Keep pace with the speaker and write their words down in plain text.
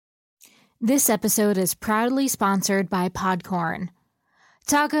This episode is proudly sponsored by Podcorn.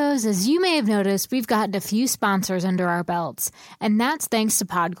 Tacos, as you may have noticed, we've gotten a few sponsors under our belts, and that's thanks to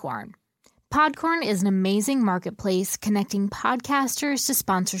Podcorn. Podcorn is an amazing marketplace connecting podcasters to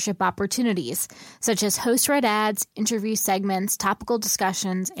sponsorship opportunities, such as host-read ads, interview segments, topical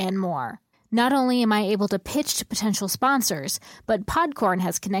discussions, and more. Not only am I able to pitch to potential sponsors, but Podcorn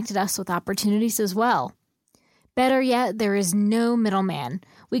has connected us with opportunities as well. Better yet, there is no middleman.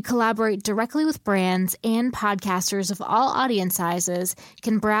 We collaborate directly with brands, and podcasters of all audience sizes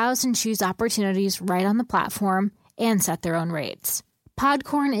can browse and choose opportunities right on the platform and set their own rates.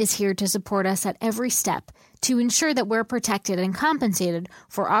 Podcorn is here to support us at every step to ensure that we're protected and compensated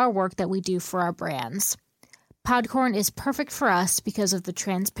for our work that we do for our brands. Podcorn is perfect for us because of the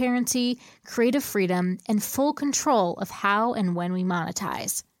transparency, creative freedom, and full control of how and when we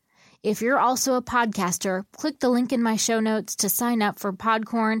monetize. If you're also a podcaster, click the link in my show notes to sign up for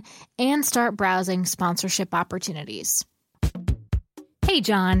Podcorn and start browsing sponsorship opportunities. Hey,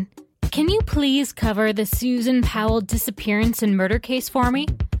 John, can you please cover the Susan Powell disappearance and murder case for me?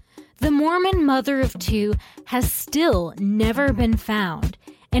 The Mormon mother of two has still never been found,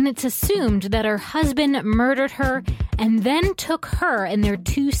 and it's assumed that her husband murdered her and then took her and their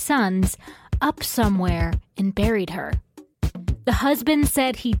two sons up somewhere and buried her. The husband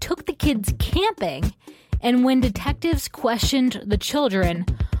said he took the kids camping, and when detectives questioned the children,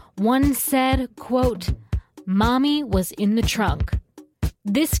 one said, quote, "Mommy was in the trunk."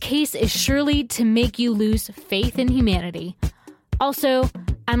 This case is surely to make you lose faith in humanity. Also,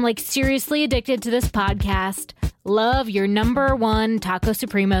 I'm seriously addicted to this podcast. Love your number one Taco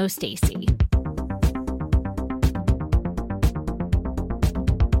Supremo, Stacy.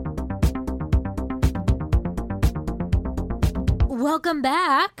 Welcome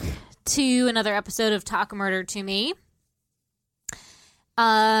back to another episode of Talk Murder to Me.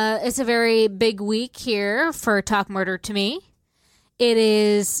 It's a very big week here for Talk Murder to Me. It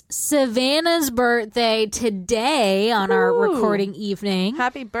is Savannah's birthday today on our recording evening.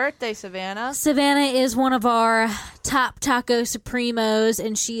 Happy birthday, Savannah. Savannah is one of our top Taco Supremos,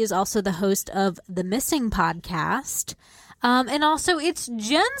 and she is also the host of the Missing podcast. And also, it's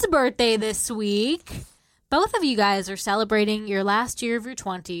Jen's birthday this week. Both of you guys are celebrating your last year of your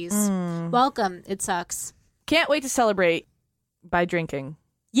 20s. Welcome. It sucks. Can't wait to celebrate by drinking.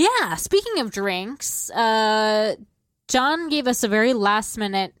 Yeah. Speaking of drinks, John gave us a very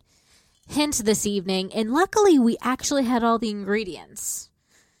last-minute hint this evening, and luckily we actually had all the ingredients.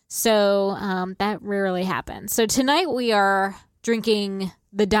 So that rarely happens. So tonight we are drinking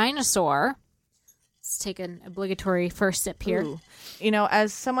the Dinosaur. Let's take an obligatory first sip here. Ooh. You know,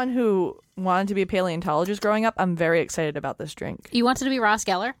 as someone who wanted to be a paleontologist growing up, I'm very excited about this drink. You wanted to be Ross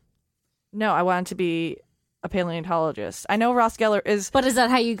Geller? No, I wanted to be a paleontologist. I know Ross Geller is... But is that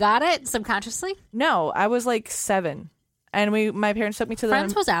how you got it, subconsciously? No, I was 7. And my parents took me to the...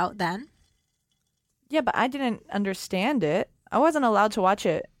 Friends was out then. Yeah, but I didn't understand it. I wasn't allowed to watch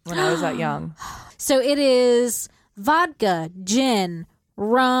it when I was that young. So it is vodka, gin,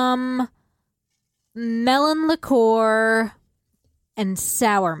 rum, melon liqueur, and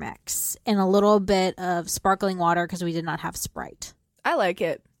sour mix, and a little bit of sparkling water because we did not have Sprite. I like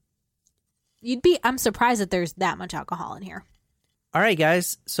it. I'm surprised that there's that much alcohol in here. All right,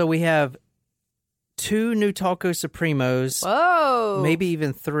 guys. So we have 2 new Taco Supremos. Whoa. Maybe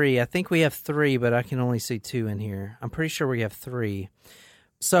even 3. I think we have 3, but I can only see 2 in here. I'm pretty sure we have 3.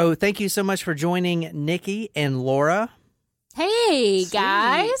 So thank you so much for joining Nikki and Laura. Hey, Sweet.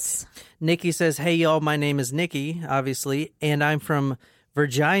 guys. Nikki says, "Hey, y'all, my name is Nikki, obviously, and I'm from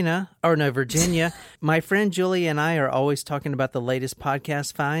Virginia. My friend Julie and I are always talking about the latest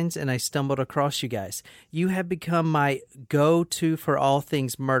podcast finds, and I stumbled across you guys. You have become my go-to for all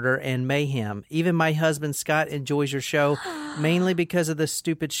things murder and mayhem. Even my husband, Scott, enjoys your show, mainly because of the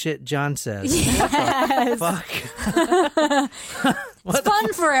stupid shit John says." Yes. What the fuck? It's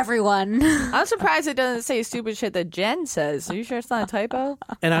fun for everyone. I'm surprised it doesn't say stupid shit that Jen says. Are you sure it's not a typo?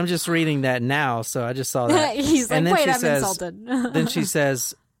 And I'm just reading that now, so I just saw that. He's And like, then wait, she I'm says- insulted. Then she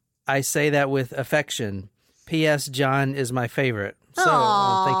says, "I say that with affection. P.S. John is my favorite." So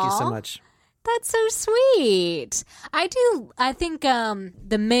thank you so much. That's so sweet. I think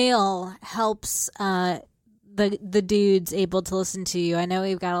the mail helps the dudes able to listen to you. I know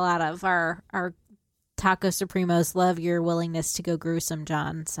we've got a lot of our Taco Supremos love your willingness to go gruesome,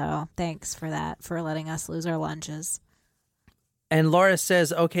 John. So thanks for that, for letting us lose our lunches. And Laura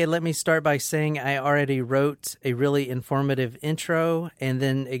says, "Okay, let me start by saying I already wrote a really informative intro and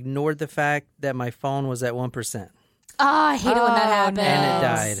then ignored the fact that my phone was at 1%. Oh, I hate it when that happens. And it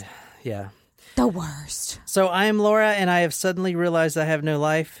died. Yeah. The worst. So I am Laura, and I have suddenly realized I have no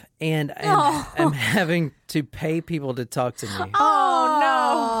life, and I'm having to pay people to talk to me.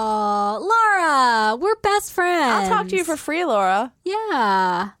 Oh, no. Laura, we're best friends. I'll talk to you for free, Laura.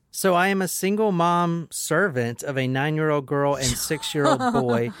 Yeah. So I am a single mom servant of a 9-year-old girl and 6-year-old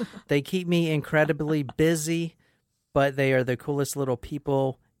boy. They keep me incredibly busy, but they are the coolest little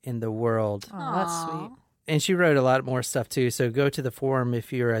people in the world. Oh, that's sweet. And she wrote a lot more stuff, too. So go to the forum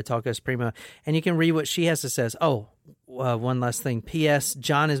if you're a Taco Supremo, and you can read what she has to say. Oh, one last thing. P.S.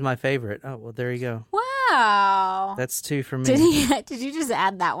 John is my favorite. Oh, well, there you go. Wow. That's 2 for me. Did you just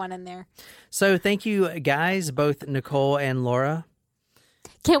add that one in there? So thank you, guys, both Nicole and Laura.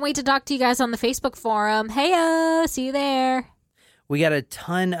 Can't wait to talk to you guys on the Facebook forum. Heyo, see you there. We got a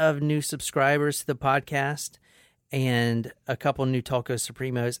ton of new subscribers to the podcast and a couple new Taco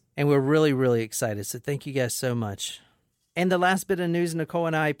Supremos, and we're really, really excited. So thank you guys so much. And the last bit of news, Nicole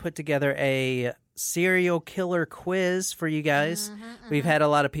and I put together a serial killer quiz for you guys. We've had a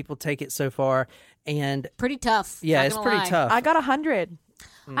lot of people take it so far, and Pretty tough. yeah, not it's gonna pretty lie. tough. I got 100.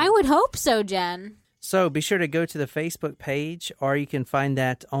 I would hope so, Jen. So be sure to go to the Facebook page, or you can find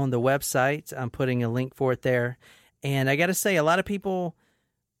that on the website. I'm putting a link for it there. And I got to say, a lot of people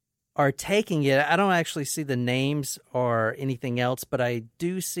are taking it. I don't actually see the names or anything else, but I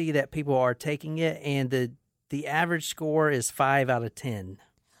do see that people are taking it, and the average score is 5 out of 10.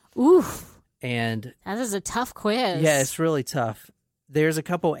 Oof. And That is a tough quiz. yeah, it's really tough. There's a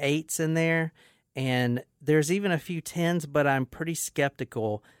couple 8s in there, and there's even a few 10s, but I'm pretty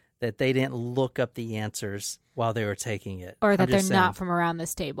skeptical that they didn't look up the answers while they were taking it. Or that I'm they're just not saying. from around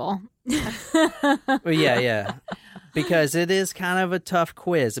this table. Well, yeah. Because it is kind of a tough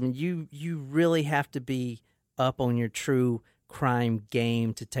quiz. I mean, you really have to be up on your true crime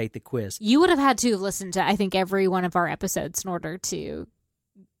game to take the quiz. You would have had to listen to, I think, every one of our episodes in order to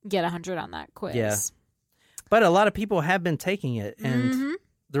get 100 on that quiz. Yeah. But a lot of people have been taking it, and Mhm.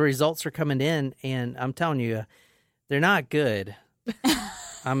 the results are coming in, and I'm telling you, they're not good.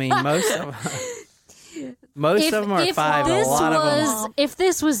 I mean, most of them are 5. A lot of them. If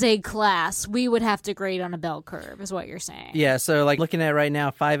this was a class, we would have to grade on a bell curve, is what you're saying. Yeah, so like looking at right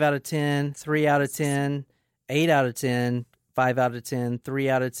now, 5 out of 10, 3 out of 10, 8 out of 10, 5 out of 10, 3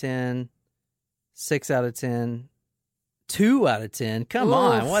 out of 10, 6 out of 10, 2 out of 10. Come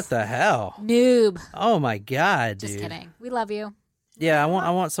on, what the hell? Noob. Oh my God, dude. Just kidding. We love you. Yeah, I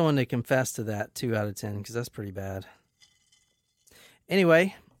want someone to confess to that 2 out of 10 because that's pretty bad.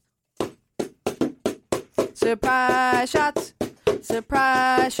 Anyway, Surprise shots.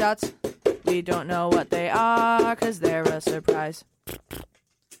 Surprise shots. We don't know what they are because they're a surprise.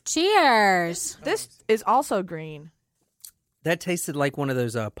 Cheers. This is also green. that tasted like one of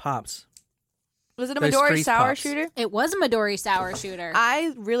those pops. Was it a Those Midori freeze sour pops. shooter? It was a Midori sour shooter.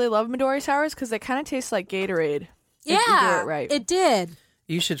 I really love Midori sours because they kind of taste like Gatorade. if you do yeah, it right. it did.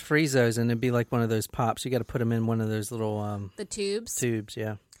 You should freeze those, and it'd be like one of those pops. You got to put them in one of those little The tubes. tubes.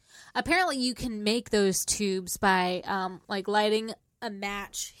 Yeah. Apparently, you can make those tubes by like lighting a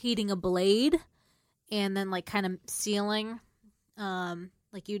match, heating a blade, and then like kind of sealing.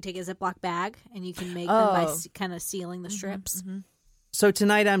 Like you would take a Ziploc bag, and you can make them by kind of sealing the strips. So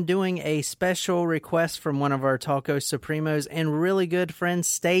tonight I'm doing a special request from one of our Taco Supremos and really good friend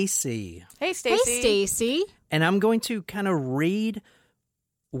Stacy. Hey, Hey, Stacy. Stacy. And I'm going to kind of read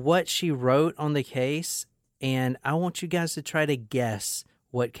what she wrote on the case, and I want you guys to try to guess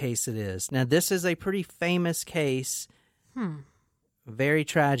what case it is. Now, this is a pretty famous case. Very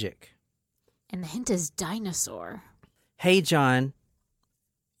tragic. And the hint is dinosaur. Hey, John,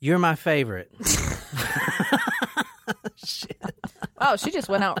 you're my favorite. Oh, she just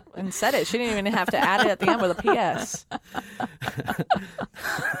went out and said it. She didn't even have to add it at the end with a PS.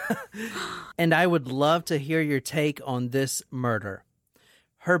 And I would love to hear your take on this murder.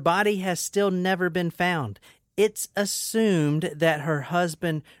 Her body has still never been found. It's assumed that her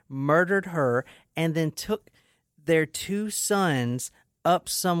husband murdered her and then took their 2 sons up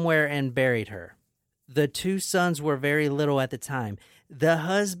somewhere and buried her. The 2 sons were very little at the time. The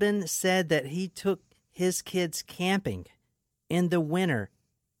husband said that he took his kids camping in the winter,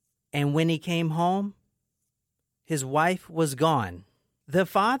 and when he came home, his wife was gone. The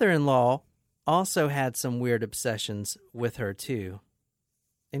father-in-law also had some weird obsessions with her, too.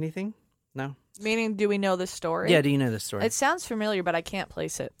 Anything? No? Meaning, do we know this story? Yeah, do you know this story? It sounds familiar, but I can't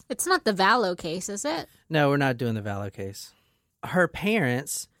place it. It's not the Vallow case, is it? No, we're not doing the Vallow case. Her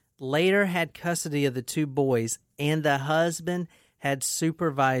parents later had custody of the 2 boys, and the husband had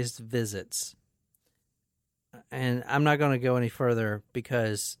supervised visits. And I'm not going to go any further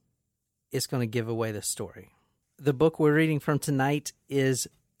because it's going to give away the story. The book we're reading from tonight is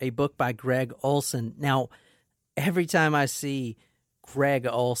a book by Greg Olson. Now, every time I see Greg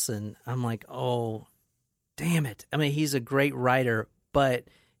Olson, I'm like, oh, damn it. I mean, he's a great writer, but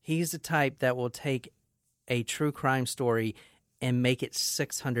he's the type that will take a true crime story and make it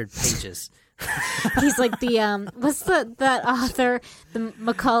 600 pages. He's like the what's that author, the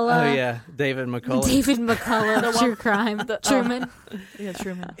McCullough? Oh yeah, David McCullough. David McCullough, true crime. Truman. Yeah,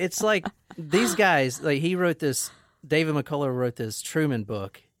 Truman. It's like these guys. Like he wrote this. David McCullough wrote this Truman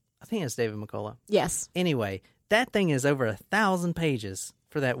book. I think it's David McCullough. Yes. Anyway, that thing is over 1,000 pages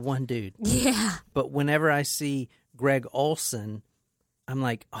for that one dude. Yeah. But whenever I see Greg Olson, I'm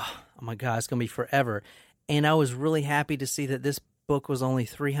like, oh my God, it's gonna be forever. And I was really happy to see that this book was only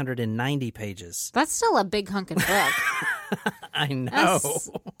 390 pages. That's still a big hunkin' book. I know.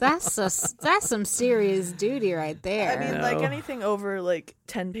 That's some serious duty right there. I mean, like anything over like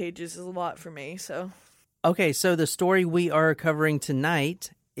 10 pages is a lot for me. So Okay, so the story we are covering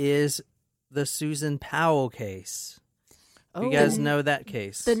tonight is the Susan Powell case. You guys know that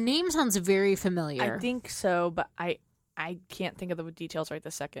case? The name sounds very familiar. I think so, but I can't think of the details right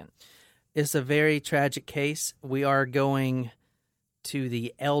this second. It's a very tragic case. We are going to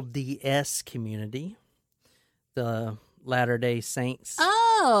the LDS community, the Latter-day Saints.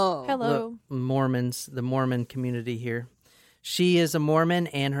 Oh. Hello. The Mormons, the Mormon community here. She is a Mormon,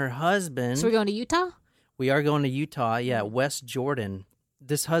 and her husband... So we're going to Utah? We are going to Utah, yeah, West Jordan.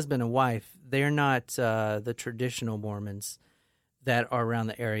 This husband and wife, they're not the traditional Mormons that are around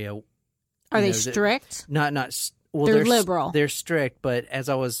the area. Are they strict? Well, they're liberal. They're strict, but as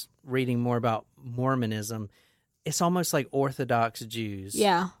I was reading more about Mormonism, it's almost like Orthodox Jews.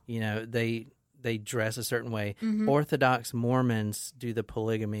 Yeah. You know, they dress a certain way. Mm-hmm. Orthodox Mormons do the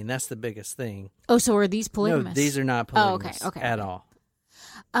polygamy, and that's the biggest thing. Oh, so are these polygamous? No, these are not polygamous at all.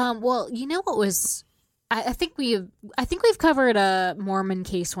 Well, you know what was... I think we've covered a Mormon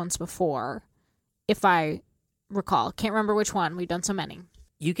case once before, if I recall. Can't remember which one. We've done so many.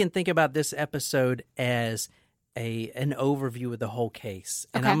 You can think about this episode as an overview of the whole case.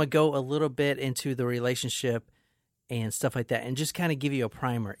 And I'm going to go a little bit into the relationship and stuff like that and just kind of give you a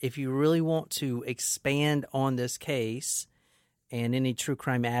primer. If you really want to expand on this case, and any true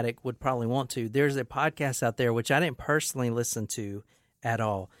crime addict would probably want to, there's a podcast out there which I didn't personally listen to at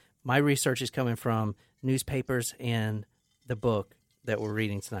all. My research is coming from newspapers and the book that we're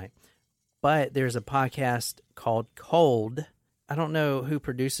reading tonight. But there's a podcast called Cold. I don't know who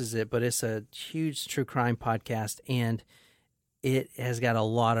produces it, but it's a huge true crime podcast, and it has got a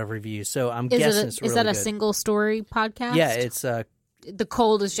lot of reviews. So I'm guessing it's really good. Is that a good. single story podcast? Yeah, it's The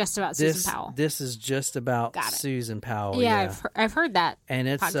Cold is just about Susan Powell. This is just about Susan Powell. Yeah, I've heard that. And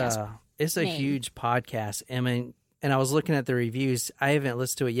it's a name. huge podcast. I mean, and I was looking at the reviews. I haven't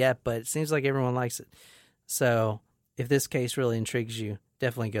listened to it yet, but it seems like everyone likes it. So if this case really intrigues you,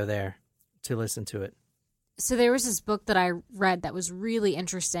 definitely go there to listen to it. So there was this book that I read that was really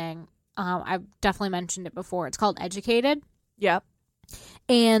interesting. I've definitely mentioned it before. It's called Educated. Yep.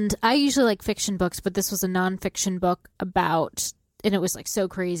 And I usually like fiction books, but this was a nonfiction book about, and it was like so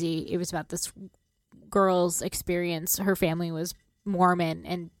crazy. It was about this girl's experience. Her family was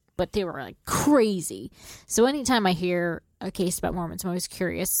Mormon, but they were like crazy. So anytime I hear a case about Mormons, I'm always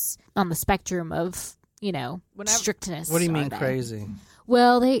curious on the spectrum of, strictness. What do you mean crazy?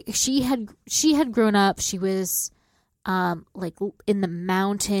 Well, she had grown up. She was like in the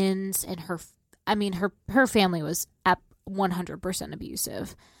mountains, and her family was 100%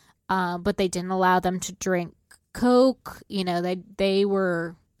 abusive. But they didn't allow them to drink Coke. They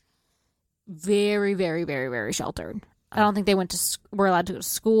were very, very, very, very sheltered. I don't think they were allowed to go to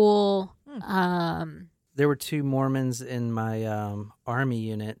school. There were 2 Mormons in my army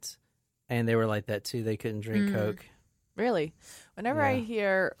unit, and they were like that too. They couldn't drink Coke. Really? Whenever I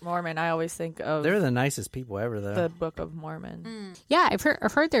hear Mormon, I always think of... They're the nicest people ever, though. The Book of Mormon. Yeah, I've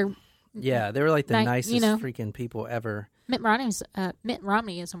heard they're... Yeah, they were like the nicest freaking people ever. Mitt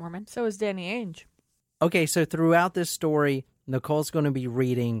Romney is a Mormon. So is Danny Ainge. Okay, so throughout this story, Nicole's going to be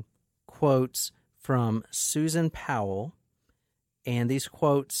reading quotes from Susan Powell, and these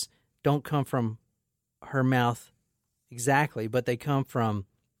quotes don't come from her mouth exactly, but they come from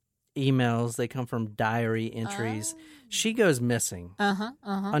emails, they come from diary entries. She goes missing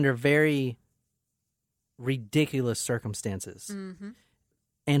under very ridiculous circumstances. Mm-hmm.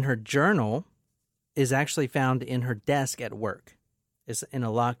 And her journal is actually found in her desk at work. It's in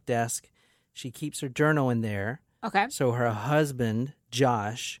a locked desk. She keeps her journal in there. Okay. So her husband,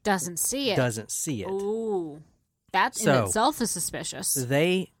 Josh, doesn't see it. Ooh. That in itself is suspicious.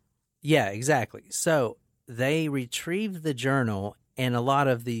 Yeah, exactly. So they retrieved the journal, and a lot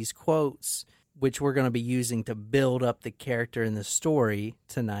of these quotes which we're going to be using to build up the character in the story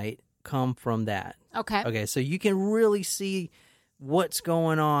tonight, come from that. Okay. Okay, so you can really see what's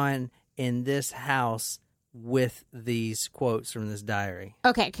going on in this house with these quotes from this diary.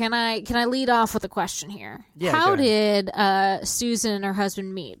 Okay, can I lead off with a question here? Yeah, How go did Susan and her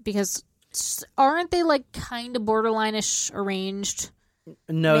husband meet? Because aren't they like kind of borderline-ish arranged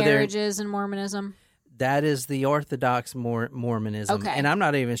No, marriages in Mormonism? that is the Orthodox Mormonism. Okay. And I'm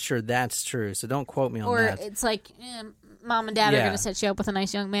not even sure that's true, so don't quote me on Or that. it's like mom and dad are Yeah. going to set you up with a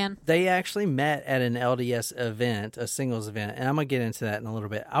nice young man? They actually met at an LDS event, a singles event, and I'm going to get into that in a little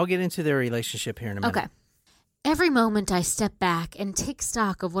bit. I'll get into their relationship here in a minute. Okay. Every moment I step back and take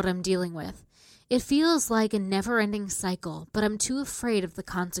stock of what I'm dealing with. It feels like a never-ending cycle, but I'm too afraid of the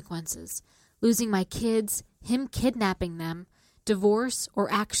consequences. Losing my kids, him kidnapping them, divorce,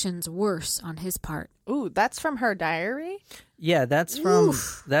 or actions worse on his part. Ooh, that's from her diary? Yeah, that's from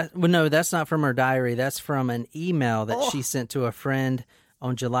that. Well, no, that's not from her diary. That's from an email that she sent to a friend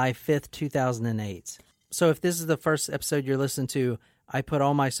on July 5th, 2008. So if this is the first episode you're listening to, I put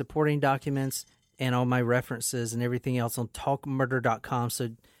all my supporting documents and all my references and everything else on talkmurder.com.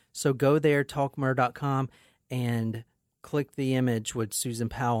 So go there, talkmurder.com, and click the image with Susan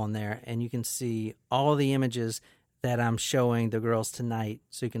Powell on there, and you can see all the images that I'm showing the girls tonight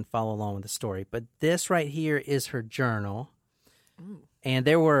so you can follow along with the story. But this right here is her journal. And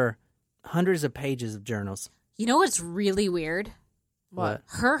there were hundreds of pages of journals. You know what's really weird? What?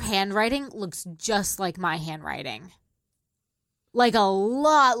 Her handwriting looks just like my handwriting. Like a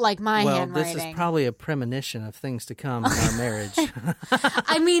lot like my handwriting. This is probably a premonition of things to come in our marriage.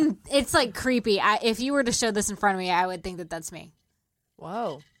 I mean, it's like creepy. If you were to show this in front of me, I would think that that's me.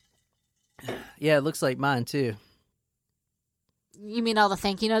 Whoa. Yeah, it looks like mine too. You mean all the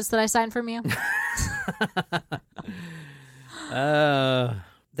thank you notes that I signed from you?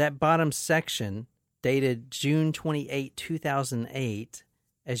 That bottom section, dated June 28, 2008,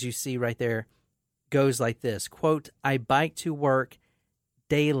 as you see right there, goes like this. Quote, I bike to work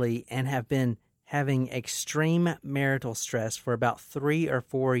daily and have been having extreme marital stress for about 3 or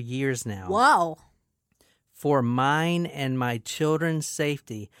 4 years now. Whoa. For mine and my children's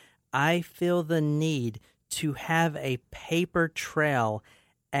safety, I feel the need to have a paper trail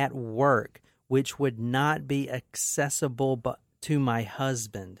at work which would not be accessible to my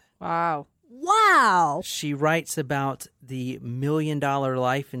husband. Wow. Wow. She writes about the $1 million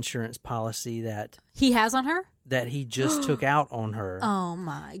life insurance policy that He has on her? he just took out on her. Oh,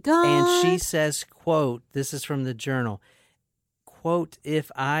 my God. And she says, quote, this is from the journal, quote, if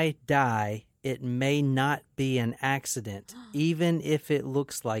I die, it may not be an accident, even if it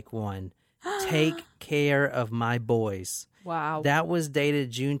looks like one. Take care of my boys. Wow. That was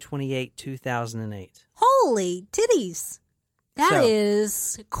dated June 28, 2008. Holy titties. That So-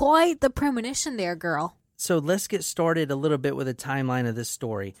 is quite the premonition there, girl. So let's get started a little bit with a timeline of this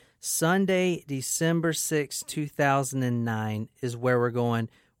story. Sunday, December 6, 2009 is where we're going.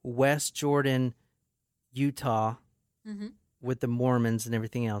 West Jordan, Utah, with the Mormons and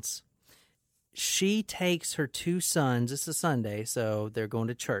everything else. She takes her 2 sons. It's a Sunday, so they're going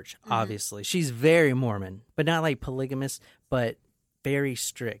to church, obviously. She's very Mormon, but not like polygamous, but very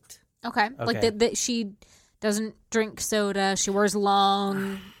strict. Okay. Like that she doesn't drink soda. She wears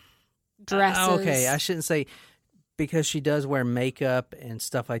long dresses. Okay, I shouldn't say, because she does wear makeup and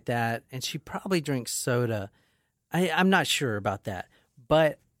stuff like that, and she probably drinks soda. I'm not sure about that.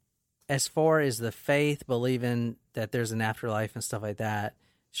 But as far as the faith, believing that there's an afterlife and stuff like that,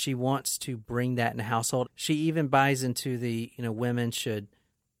 she wants to bring that in the household. She even buys into the, women should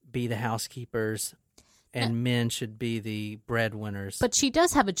be the housekeepers and men should be the breadwinners. But she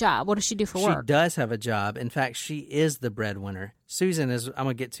does have a job. What does she do for work? She does have a job. In fact, she is the breadwinner. Susan, as I'm going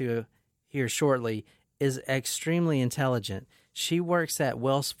to get to here shortly, is extremely intelligent. She works at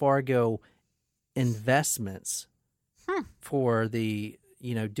Wells Fargo Investments for the,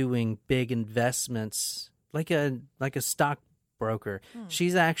 doing big investments, like a stockbroker.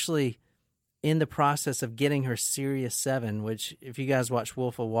 She's actually in the process of getting her Sirius 7, which, if you guys watch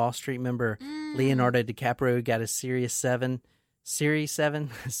Wolf of Wall Street, remember Leonardo DiCaprio got his Sirius 7? Series 7?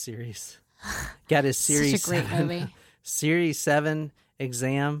 Series. Got his Series Such a great 7. movie. Series 7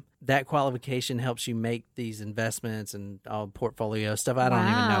 exam. That qualification helps you make these investments and all portfolio stuff. I don't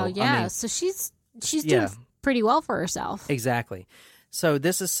even know. Yeah, I mean, so she's Yeah. doing pretty well for herself. exactly. So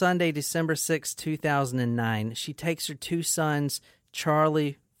this is Sunday, December 6, 2009. She takes her 2 sons,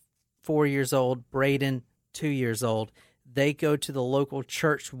 Charlie, 4 years old, Braden, 2 years old. They go to the local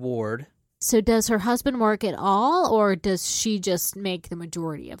church ward. So does her husband work at all, or does she just make the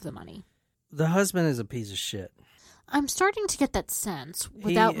majority of the money? The husband is a piece of shit. I'm starting to get that sense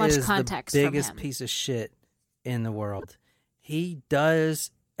without much context He is from the biggest him. piece of shit in the world. He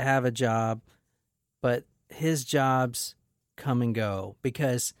does have a job, but his jobs come and go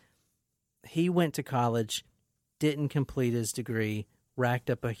because he went to college, didn't complete his degree, racked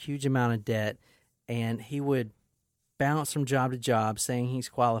up a huge amount of debt, and he would bounce from job to job saying he's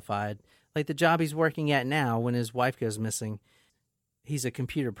qualified. Like the job he's working at now when his wife goes missing, he's a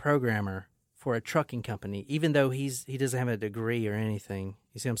computer programmer for a trucking company, even though he doesn't have a degree or anything.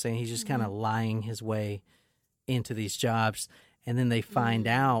 You see what I'm saying? He's just kind of lying his way into these jobs, and then they find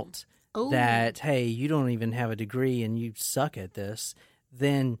out that, hey, you don't even have a degree and you suck at this.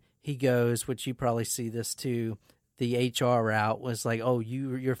 Then he goes, which you probably see this too, the HR route was like, oh,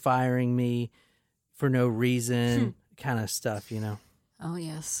 you're firing me for no reason, kind of stuff, you know. Oh,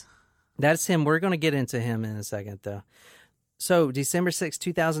 yes. That's him. We're going to get into him in a second, though. So, December 6,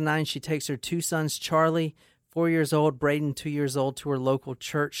 2009, she takes her two sons, Charlie, 4 years old, Braden, 2 years old, to her local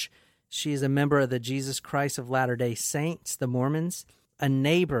church. She is a member of the Jesus Christ of Latter-day Saints, the Mormons. A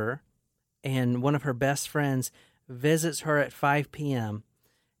neighbor and one of her best friends visits her at 5 p.m.,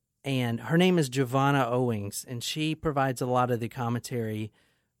 and her name is Giovanna Owings, and she provides a lot of the commentary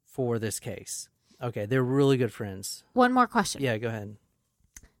for this case. Okay, they're really good friends. One more question. Yeah, go ahead.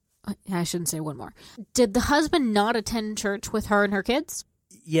 I shouldn't say one more. Did the husband not attend church with her and her kids?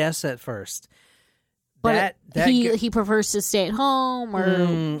 Yes, at first. But he prefers to stay at home,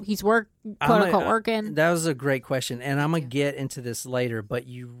 or he's quote unquote working. That was a great question, and I'm gonna get into this later. But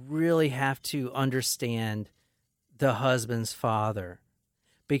you really have to understand the husband's father,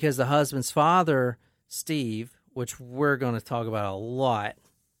 because the husband's father, Steve, which we're going to talk about a lot,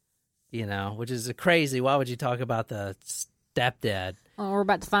 you know, which is crazy. Why would you talk about the stepdad? Well, we're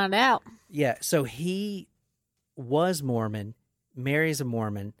about to find out. Yeah, so he was Mormon, marries a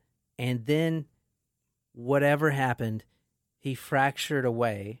Mormon, and then whatever happened, he fractured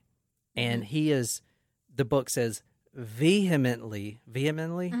away, and he is, the book says, vehemently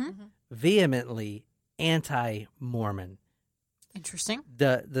anti-Mormon. Interesting.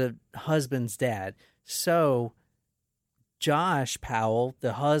 The husband's dad. So Josh Powell,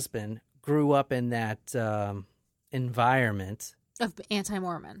 the husband, grew up in that environment Of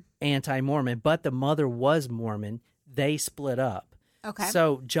anti-Mormon. But the mother was Mormon. They split up. Okay.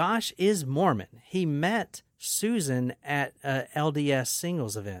 So Josh is Mormon. He met Susan at a LDS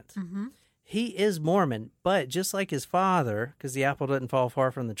singles event. Mm-hmm. He is Mormon, but just like his father, because the apple doesn't fall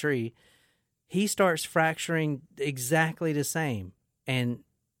far from the tree, he starts fracturing exactly the same. And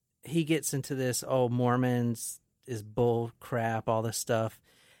he gets into this, Mormons is bull crap, all this stuff.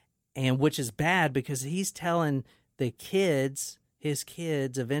 And which is bad because he's telling the kids, his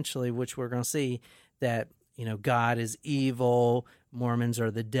kids eventually, which we're going to see, that, you know, God is evil, Mormons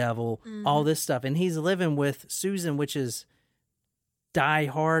are the devil, all this stuff. And he's living with Susan, which is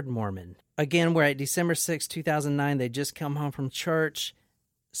die-hard Mormon. Again, we're at December 6, 2009. They just come home from church.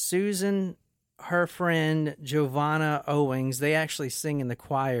 Susan, her friend Giovanna Owings, they actually sing in the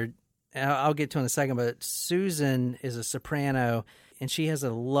choir. I'll get to it in a second, but Susan is a soprano, and she has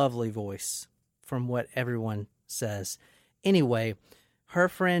a lovely voice from what everyone says. Anyway, her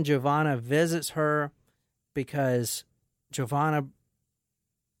friend Giovanna visits her because Giovanna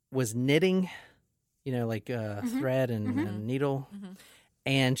was knitting, you know, like thread and needle. Mm-hmm.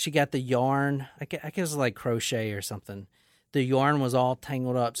 And she got the yarn, I guess it was like crochet or something. The yarn was all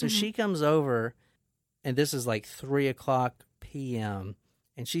tangled up. So she comes over, and this is like 3 o'clock p.m.,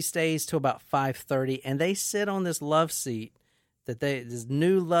 and she stays till about 5:30, and they sit on this love seat, this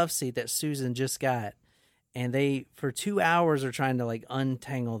new love seat that Susan just got. And they, for 2 hours, are trying to like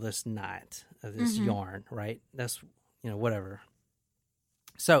untangle this knot of this yarn, right? That's, you know, whatever.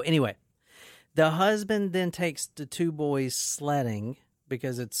 So anyway, the husband then takes the two boys sledding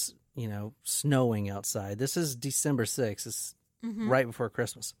because it's, you know, snowing outside. This is December 6th. It's right before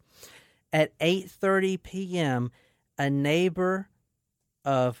Christmas. At 8:30 p.m., a neighbor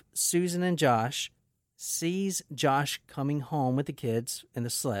of Susan and Josh sees Josh coming home with the kids in the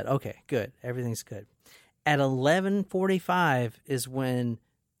sled. Okay, good. Everything's good. At 11:45 is when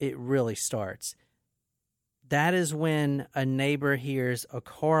it really starts. That is when a neighbor hears a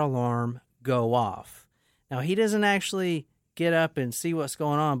car alarm go off. Now, he doesn't actually get up and see what's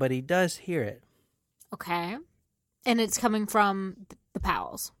going on, but he does hear it. Okay. And it's coming from the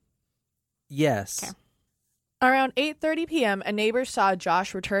Powells. Yes. Okay. Around 8:30 p.m., a neighbor saw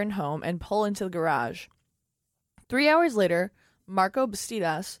Josh return home and pull into the garage. 3 hours later, Marco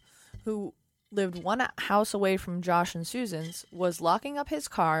Bastidas, who lived one house away from Josh and Susan's, was locking up his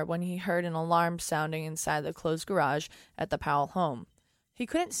car when he heard an alarm sounding inside the closed garage at the Powell home. He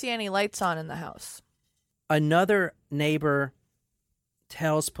couldn't see any lights on in the house. Another neighbor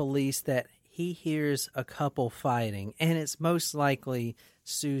tells police that he hears a couple fighting, and it's most likely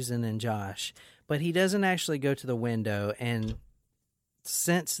Susan and Josh. But he doesn't actually go to the window, and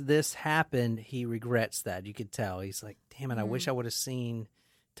since this happened, he regrets that. You could tell. He's like, damn it, I wish I would have seen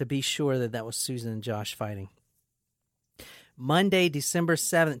to be sure that that was Susan and Josh fighting. Monday, December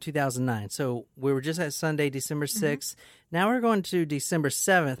 7th, 2009. So we were just at Sunday, December 6th. Now we're going to December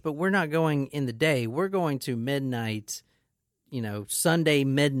 7th, but we're not going in the day. We're going to midnight, Sunday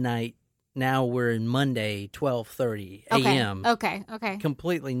midnight. Now we're in Monday, 12:30 a.m. Okay.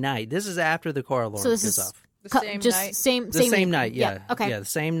 Completely night. This is after the car alarm goes off. The same night? Same night, yeah. Okay. Yeah, the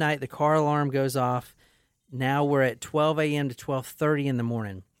same night the car alarm goes off. Now we're at 12 a.m. to 12:30 in the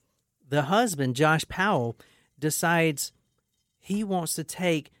morning. The husband, Josh Powell, decides he wants to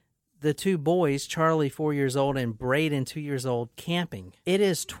take the two boys, Charlie, 4 years old, and Braden, 2 years old, camping. It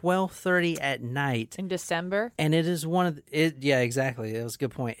is 12:30 at night. In December? And it is yeah, exactly. That was a good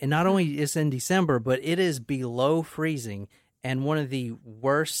point. And not only is in December, but it is below freezing and one of the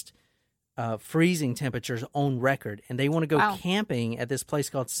worst freezing temperatures on record. And they want to go camping at this place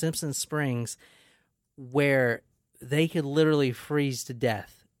called Simpson Springs, where they could literally freeze to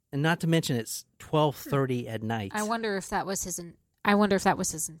death. And not to mention it's 12:30 at night. I wonder if that was his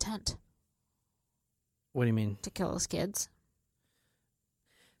intent. What do you mean? To kill his kids.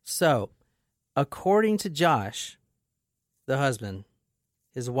 So, according to Josh, the husband,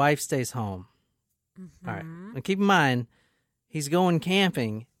 his wife stays home. All right. Now keep in mind, he's going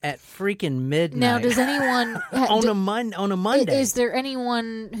camping at freaking midnight. Now, does anyone on a Monday? Is there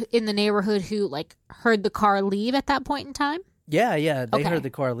anyone in the neighborhood who heard the car leave at that point in time? Yeah, they heard the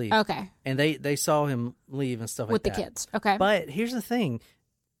car leave. Okay. And they saw him leave and stuff like that. With the kids. Okay. But here's the thing.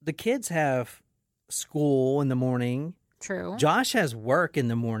 The kids have school in the morning. True. Josh has work in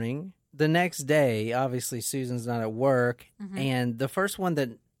the morning. The next day, obviously, Susan's not at work. And the first one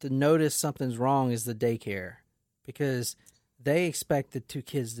to notice something's wrong is the daycare, because they expect the two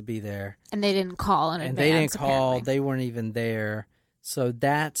kids to be there. And they didn't call in advance, they didn't call. apparently. They weren't even there. So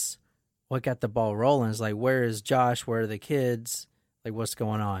that's what got the ball rolling. It's like, where is Josh? Where are the kids? Like, what's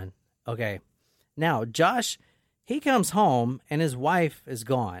going on? Okay. Now, Josh, he comes home and his wife is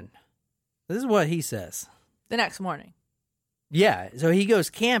gone. This is what he says. The next morning. Yeah. So he goes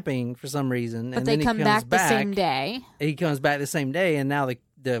camping for some reason. But and they then come he back comes the same day. He comes back the same day, and now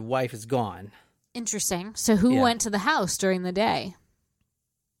the wife is gone. Interesting. So who went to the house during the day?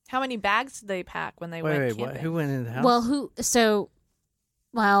 How many bags did they pack when they went camping? What? Who went in the house?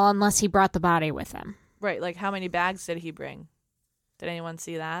 Well, unless he brought the body with him. Right, like how many bags did he bring? Did anyone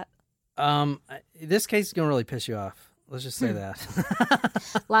see that? This case is going to really piss you off. Let's just say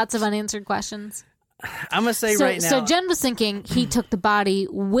that. Lots of unanswered questions. I'm going to say right now. So Jen was thinking he took the body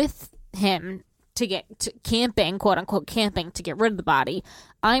with him to get to camping, quote unquote camping, to get rid of the body.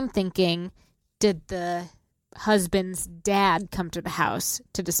 I'm thinking, did the husband's dad come to the house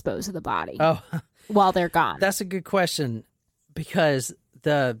to dispose of the body while they're gone? That's a good question, because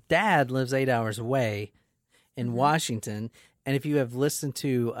the dad lives 8 hours away in Washington. And if you have listened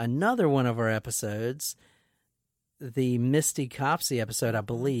to another one of our episodes, the Misty Copsey episode, I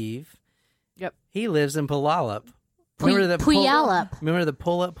believe. Yep. He lives in Puyallup. Remember the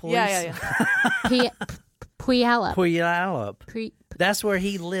pull-up police? Yeah. Puyallup. Puyallup. That's where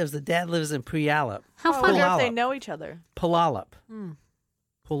he lives. The dad lives in Puyallup. I wonder if they know each other. Puyallup.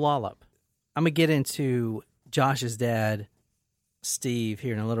 Puyallup. I'm going to get into Josh's dad, Steve,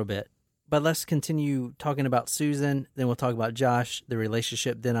 here in a little bit. But let's continue talking about Susan. Then we'll talk about Josh, the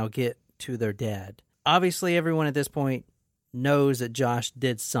relationship. Then I'll get to their dad. Obviously, everyone at this point knows that Josh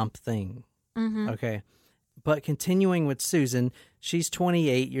did something. Okay. But continuing with Susan, she's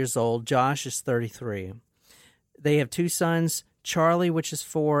 28 years old. Josh is 33. They have two sons, Charlie, which is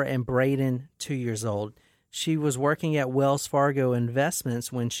 4, and Braden, 2 years old. She was working at Wells Fargo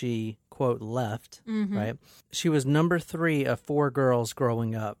Investments when she, quote, left, right? She was number 3 of 4 girls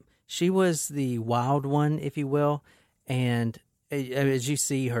growing up. She was the wild one, if you will, and as you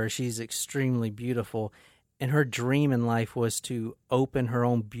see her, she's extremely beautiful, and her dream in life was to open her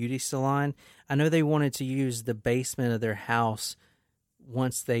own beauty salon. I know they wanted to use the basement of their house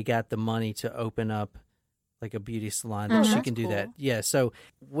once they got the money to open up like a beauty salon, that she can do that. Yeah, so,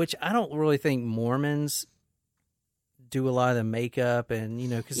 which I don't really think Mormons do a lot of the makeup and,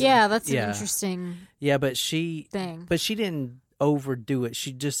 cause that's an interesting but she didn't overdo it.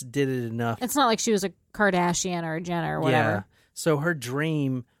 She just did it enough. It's not like she was a Kardashian or a Jenner or whatever. Yeah. So her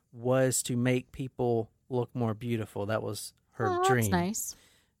dream was to make people look more beautiful. That was her dream. That's nice.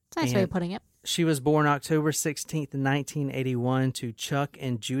 It's a nice way of putting it. She was born October 16th, 1981 to Chuck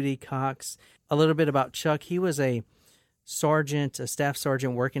and Judy Cox. A little bit about Chuck. He was a staff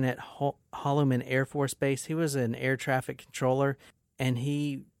sergeant working at Holloman Air Force Base. He was an air traffic controller, and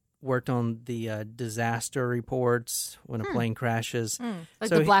he worked on the disaster reports when a plane crashes. Like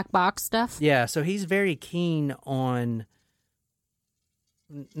so the black box stuff? Yeah, so he's very keen on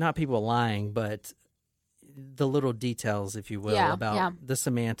not people lying, but the little details, if you will, about the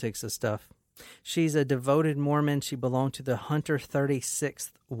semantics of stuff. She's a devoted Mormon. She belonged to the Hunter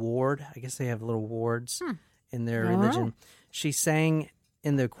 36th Ward. I guess they have little wards in their religion. She sang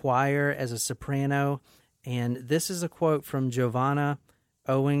in the choir as a soprano, and this is a quote from Giovanna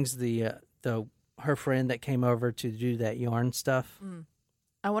Owings, her friend that came over to do that yarn stuff.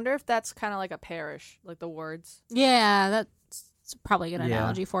 I wonder if that's kind of like a parish, like the wards. Yeah, that's probably a good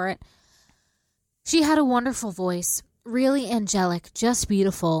analogy for it. She had a wonderful voice, really angelic, just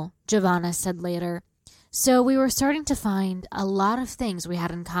beautiful, Giovanna said later. So we were starting to find a lot of things we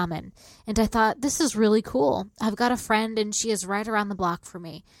had in common, and I thought, this is really cool. I've got a friend, and she is right around the block for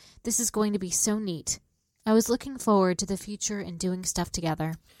me. This is going to be so neat. I was looking forward to the future and doing stuff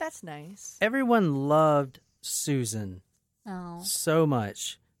together. That's nice. Everyone loved Susan Oh, so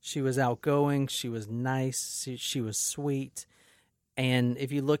much. She was outgoing. She was nice. She was sweet. And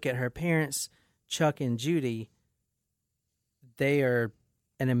if you look at her parents, Chuck and Judy, they are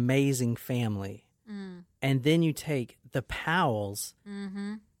an amazing family. And then you take the Powells,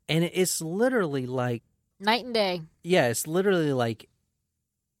 and it's literally like night and day. Yeah, it's literally like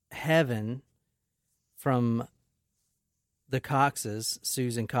heaven from the Coxes,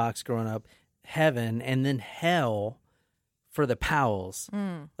 Susan Cox growing up, heaven, and then hell for the Powells.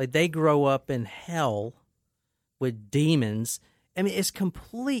 Like they grow up in hell with demons. I mean, it's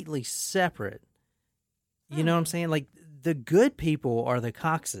completely separate. You know what I'm saying? Like the good people are the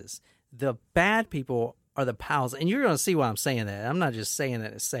Coxes. The bad people are the Powells. And you're going to see why I'm saying that. I'm not just saying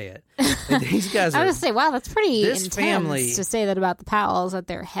that to say it. Like, these guys I are... was going to say, wow, that's pretty this intense family, to say that about the Powells, that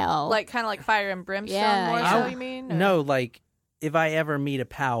they're hell. Like kind of like fire and brimstone you mean? Or? No, like if I ever meet a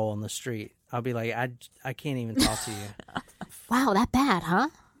Powell on the street, I'll be like, I can't even talk to you. Wow, that bad, huh?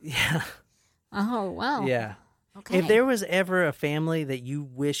 Yeah. Oh, wow. Yeah. Okay. If there was ever a family that you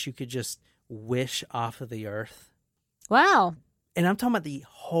wish you could just wish off of the earth. Wow. And I'm talking about the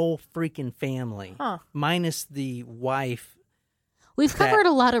whole freaking family, minus the wife. We've covered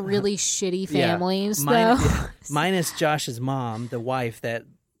a lot of really shitty families, though. Minus Josh's mom, the wife that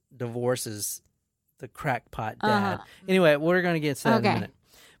divorces the crackpot dad. Anyway, we're going to get to that in a minute.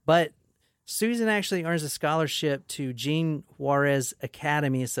 But Susan actually earns a scholarship to Jean Juarez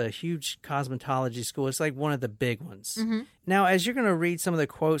Academy. It's a huge cosmetology school. It's like one of the big ones. Now, as you're going to read some of the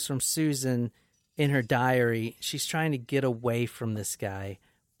quotes from Susan in her diary, she's trying to get away from this guy.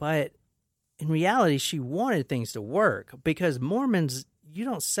 But in reality, she wanted things to work because Mormons, you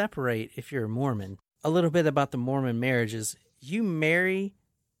don't separate if you're a Mormon. A little bit about the Mormon marriages. You marry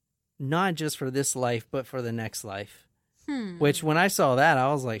not just for this life, but for the next life. Which, when I saw that,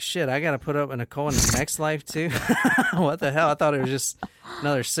 I was like, shit, I got to put up with Nicole in the next life, too? What the hell? I thought it was just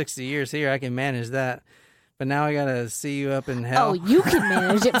another 60 years here. I can manage that. But now I got to see you up in hell. Oh, you can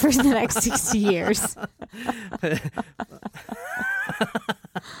manage it for the next 60 years.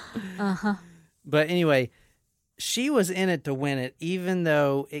 But anyway, she was in it to win it, even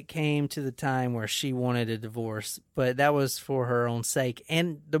though it came to the time where she wanted a divorce. But that was for her own sake.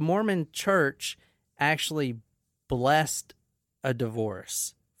 And the Mormon church actually blessed a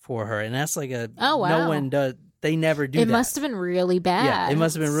divorce for her. And that's like no one does. They never do that. It must have been really bad. Yeah, it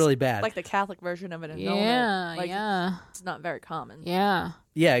must have been really bad. Like the Catholic version of an annulment. Yeah, like, it's not very common. Yeah.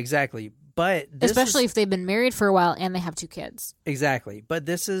 Yeah, exactly. But especially if they've been married for a while and they have 2 kids. Exactly. But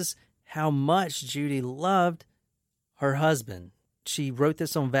this is how much Judy loved her husband. She wrote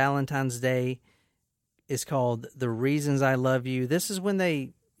this on Valentine's Day. It's called The Reasons I Love You. This is when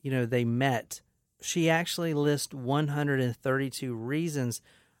they met. She actually lists 132 reasons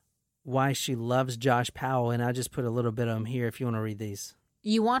why she loves Josh Powell, and I just put a little bit of them here if you want to read these.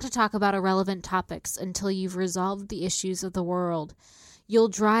 You want to talk about irrelevant topics until you've resolved the issues of the world. You'll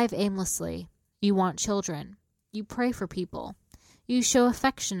drive aimlessly. You want children. You pray for people. You show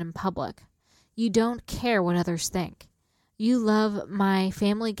affection in public. You don't care what others think. You love my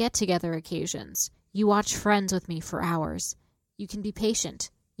family get-together occasions. You watch Friends with me for hours. You can be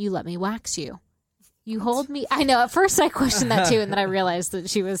patient. You let me wax you. You hold me. I know. At first, I questioned that too, and then I realized that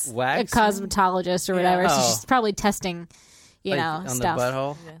she was a cosmetologist or whatever. So she's probably testing, on stuff. The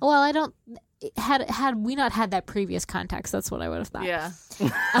butthole. Yeah. Well, I don't. Had we not had that previous context, that's what I would have thought. Yeah.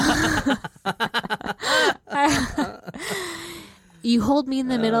 You hold me in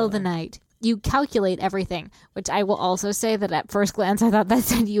the middle of the night. You calculate everything, which I will also say that at first glance I thought that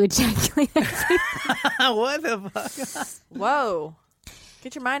said you ejaculate everything. What the fuck? Whoa.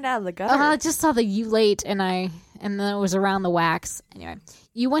 Get your mind out of the gutter. I just saw the you late and then it was around the wax. Anyway,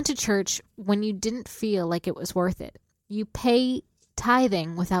 you went to church when you didn't feel like it was worth it. You pay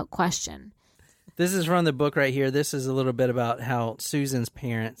tithing without question. This is from the book right here. This is a little bit about how Susan's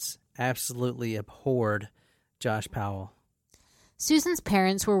parents absolutely abhorred Josh Powell. Susan's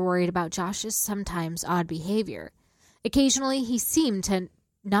parents were worried about Josh's sometimes odd behavior. Occasionally, he seemed to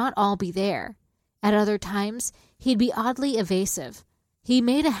not all be there. At other times, he'd be oddly evasive. He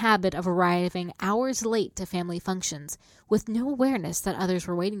made a habit of arriving hours late to family functions, with no awareness that others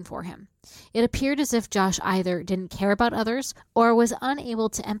were waiting for him. It appeared as if Josh either didn't care about others or was unable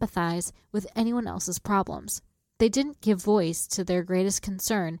to empathize with anyone else's problems. They didn't give voice to their greatest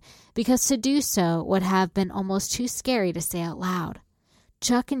concern because to do so would have been almost too scary to say out loud.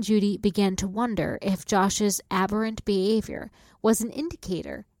 Chuck and Judy began to wonder if Josh's aberrant behavior was an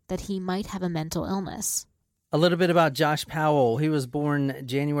indicator that he might have a mental illness. A little bit about Josh Powell. He was born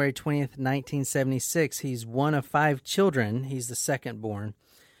January 20th, 1976. He's one of 5 children. He's the second born.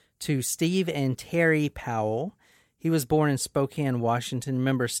 To Steve and Terry Powell. He was born in Spokane, Washington.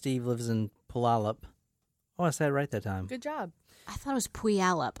 Remember, Steve lives in Puyallup. Oh, I said it right that time. Good job. I thought it was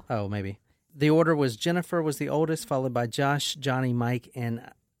Puyallup. Oh, maybe. The order was Jennifer was the oldest, followed by Josh, Johnny, Mike, and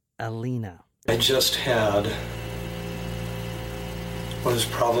Alina. I just had what is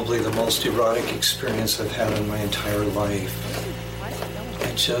probably the most erotic experience I've had in my entire life.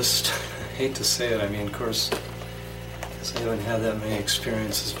 I just hate to say it. I mean, of course, because I haven't had that many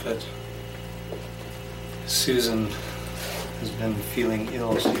experiences, but Susan has been feeling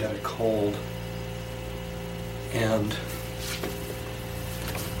ill. She had a cold. And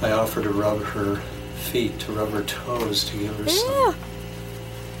I offered to rub her feet, to rub her toes, to give her some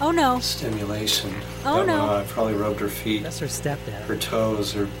Oh no. stimulation. Oh, no. I probably rubbed her feet. That's her stepdad. Her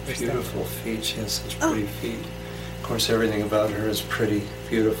toes, her beautiful feet. She has such pretty feet. Of course, everything about her is pretty,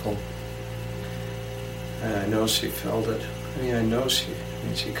 beautiful. And I know she felt it. I mean,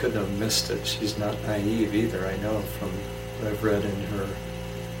 she couldn't have missed it. She's not naive either, I know, from what I've read in her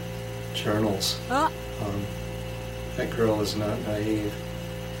journals. That girl is not naive.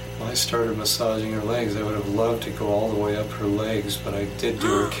 When I started massaging her legs, I would have loved to go all the way up her legs, but I did do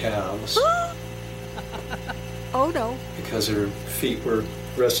her calves. Oh no. Because her feet were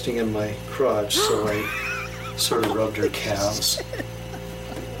resting in my crotch, so I sort of rubbed her calves.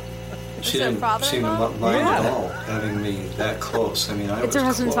 She didn't seem to mind at all having me that close. I mean, I was her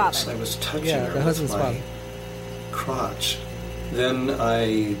husband's close. father. I was touching Yeah, her the with husband's my father. crotch. Then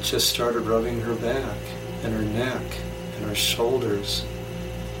I just started rubbing her back and her neck and her shoulders.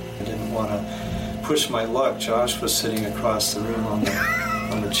 I didn't want to push my luck. Josh was sitting across the room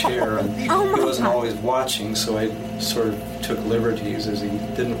on the chair, and he wasn't always watching, so I sort of took liberties as he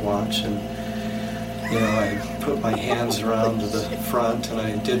didn't watch. And I put my hands around to the front, and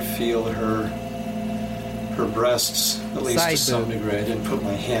I did feel her breasts, at least Side to some boob. degree. I didn't put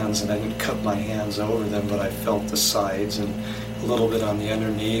my hands, and I didn't cup my hands over them, but I felt the sides and a little bit on the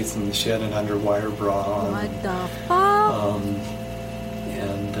underneath, and she had an underwire bra on. What the fuck?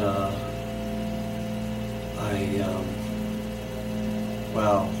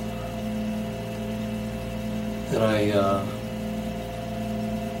 Wow.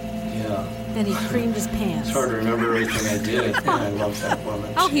 Then he creamed his pants. It's hard to remember everything I did. I love that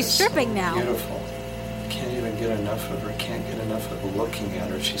woman. Oh, She he's is stripping now. Beautiful. Can't even get enough of her. Can't get enough of looking at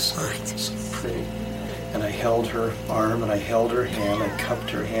her. She's so pretty. And I held her arm and I held her hand. I cupped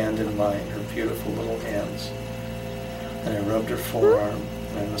her hand in mine, her beautiful little hands. And I rubbed her forearm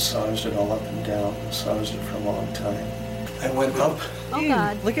and I massaged it all up and down. Massaged it for a long time. I went up Oh,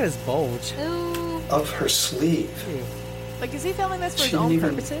 God. Look at his bulge. Ooh. up her sleeve. Like, is he filming this for his She own didn't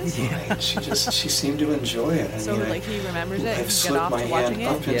even- purposes? Right. She seemed to enjoy it. I So, mean, like, he remembers it and I can get slipped off my to watching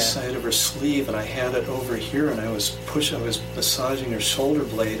hand it? up inside of her sleeve, and I had it over here, and I was massaging her shoulder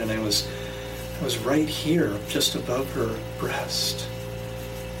blade, and I was right here, just above her breast.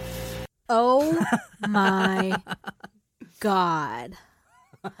 Oh, my God.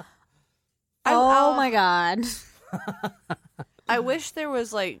 I- Oh, my God. I wish there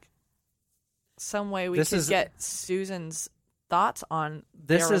was, like, some way we This could is- get Susan's thoughts on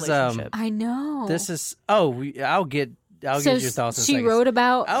This their is, relationship. I know. This is I'll get your thoughts in a she second. wrote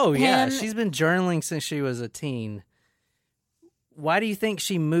about Oh yeah, him. she's been journaling since she was a teen. Why do you think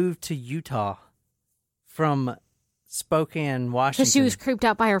she moved to Utah from Spokane, Washington? Because she was creeped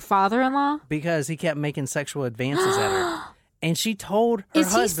out by her father-in-law. Because he kept making sexual advances at her, and she told her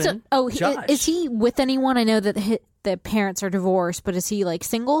Is he husband, still? Oh, Josh. is he with anyone? I know that the parents are divorced, but is he like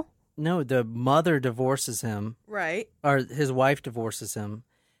single? No, the mother divorces him, Right. or his wife divorces him.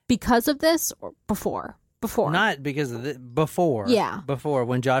 Because of this or before? Before. Not because of before. Yeah. Before,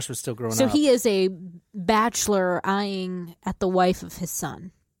 when Josh was still growing So up. he is a bachelor eyeing at the wife of his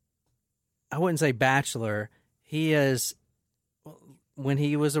son. I wouldn't say bachelor. He is, when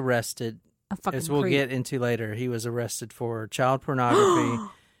he was arrested, A fucking as we'll creep. get into later, he was arrested for child pornography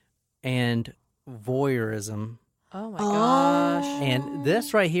and voyeurism. Oh my gosh. And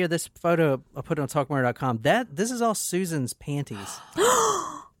this right here, this photo I put on talkmurder.com, this is all Susan's panties.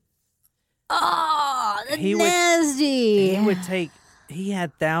 Oh, that's He would- nasty. He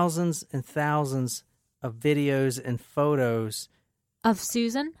had thousands and thousands of videos and photos Of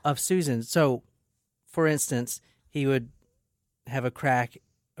Susan? of Susan. So, for instance, he would have a crack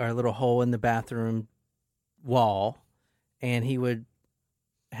or a little hole in the bathroom wall, and he would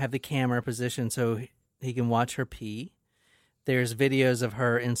have the camera positioned so he can watch her pee. There's videos of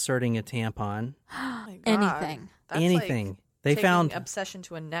her inserting a tampon. Oh my God. Anything. That's Anything. Like They taking found obsession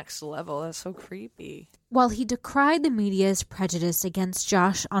to a next level. That's so creepy. While he decried the media's prejudice against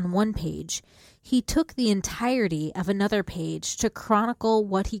Josh on one page, he took the entirety of another page to chronicle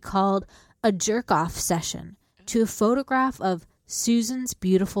what he called a jerk-off session to a photograph of Susan's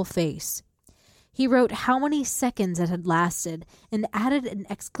beautiful face. He wrote how many seconds it had lasted and added an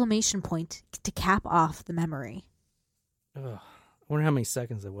exclamation point to cap off the memory. Ugh, I wonder how many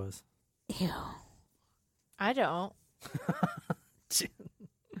seconds it was. Ew. I don't.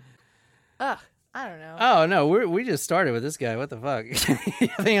 Ugh. I don't know. Oh no, we just started with this guy. What the fuck? I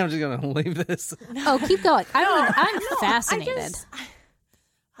think I'm just gonna leave this. Oh, keep going. I'm No, fascinated.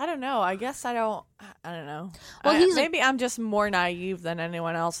 I don't know. I guess I don't know. Well, he's a- maybe I'm just more naive than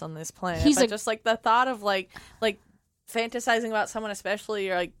anyone else on this planet. He's But a- just like the thought of like fantasizing about someone, especially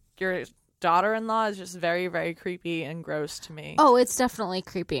your daughter-in-law, is just very, very creepy and gross to me. Oh, it's definitely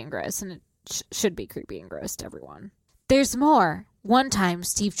creepy and gross, and it should be creepy and gross to everyone. There's more. One time,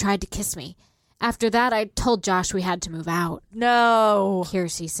 Steve tried to kiss me. After that, I told Josh we had to move out, No.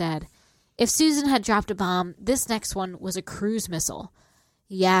 Kiersey said. If Susan had dropped a bomb, this next one was a cruise missile.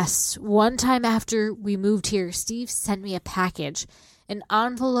 Yes, one time after we moved here, Steve sent me a package, an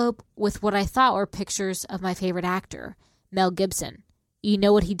envelope with what I thought were pictures of my favorite actor, Mel Gibson. You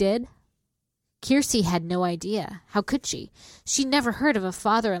know what he did? Kiersey had no idea. How could she? She never heard of a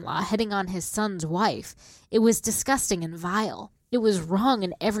father-in-law hitting on his son's wife. It was disgusting and vile. It was wrong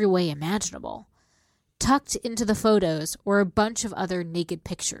in every way imaginable. Tucked into the photos were a bunch of other naked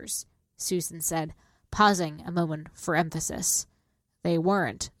pictures, Susan said, pausing a moment for emphasis. They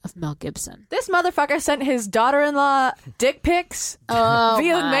weren't of Mel Gibson. This motherfucker sent his daughter-in-law dick pics Oh,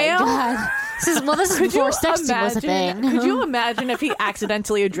 via my mail. God. This is Could before you sexting was a thing. Could you imagine if he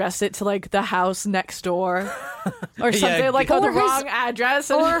accidentally addressed it to like the house next door or something like Or the his- wrong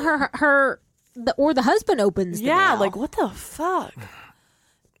address? And, Or the husband opens the yeah, mail. like what the fuck,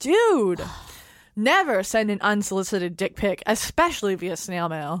 dude? Never send an unsolicited dick pic, especially via snail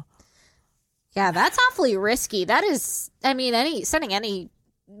mail. Yeah, that's awfully risky. That is, I mean, sending any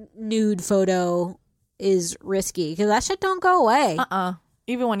nude photo is risky because that shit don't go away.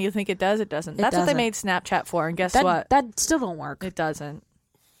 Even when you think it does, it doesn't. That's what doesn't. they made Snapchat for, and guess that what? that still don't work. It doesn't.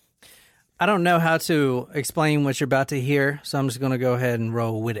 I don't know how to explain what you're about to hear, so I'm just gonna go ahead and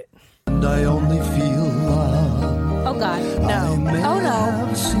roll with it. And I only feel love. Oh God, I may Oh, no.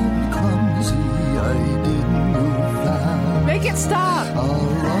 have seemed clumsy, I didn't move fast. Make it stop, A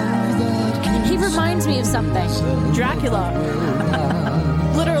love that keeps he reminds me of something. Dracula.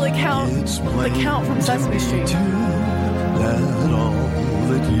 Literally count It's the plain count from Sesame Street. to that all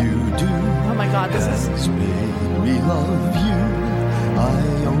that you do Oh my God, this is has made me love you.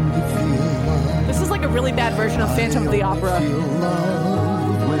 I only feel love. this is like a really bad version of Phantom of the Opera. Feel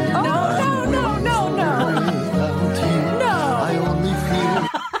love without No. you. I only feel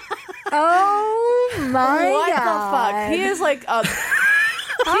Oh my What God! the fuck? He is like a.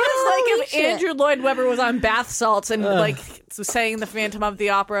 He is like if shit. Andrew Lloyd Webber was on bath salts and like saying the Phantom of the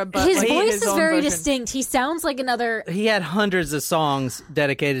Opera, but His like, voice his is own very version. distinct. He sounds like another. He had hundreds of songs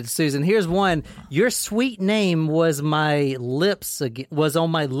dedicated to Susan. Here's one. Your sweet name was my lips again, was on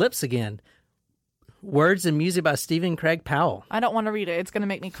my lips again. Words and music by Stephen Craig Powell. I don't want to read it. It's going to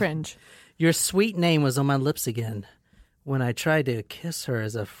make me cringe. Your sweet name was on my lips again. When I tried to kiss her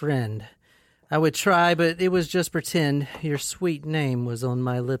as a friend, I would try, but it was just pretend. Your sweet name was on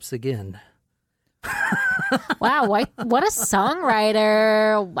my lips again. Wow, what a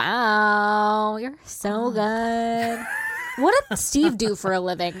songwriter! Wow, you're so good. What did Steve do for a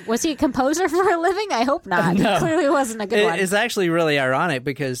living? Was he a composer for a living? I hope not. No. He clearly wasn't a good one. It's actually really ironic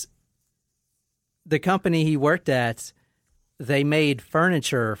because the company he worked at, they made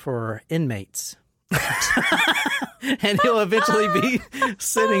furniture for inmates. And he'll eventually be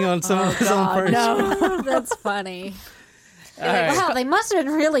sitting on some of his own furniture. No, that's funny. All right. Wow, they must have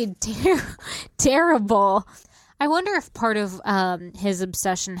been really terrible. I wonder if part of his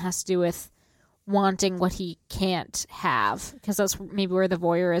obsession has to do with wanting what he can't have, because that's maybe where the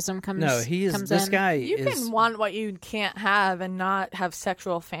voyeurism comes. No, this in. guy You is. can want what you can't have and not have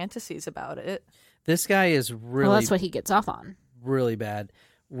sexual fantasies about it. This guy is really. Well, that's what he gets off on. Really bad.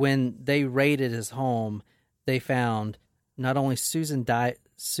 When they raided his home, they found not only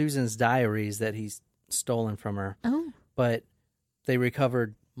Susan's diaries that he's stolen from her, but they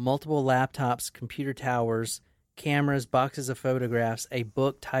recovered multiple laptops, computer towers, cameras, boxes of photographs, a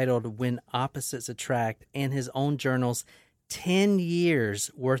book titled When Opposites Attract, and his own journals, 10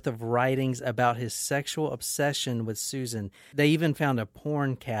 years worth of writings about his sexual obsession with Susan. They even found a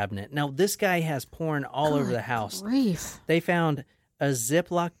porn cabinet. Now, this guy has porn all over the house. Grief. They found a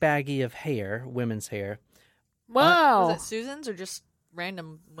Ziploc baggie of hair, women's hair. Whoa. Was it Susan's or just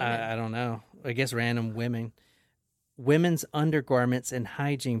random women? I don't know. I guess random women. Women's undergarments and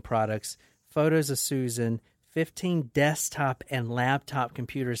hygiene products, photos of Susan, 15 desktop and laptop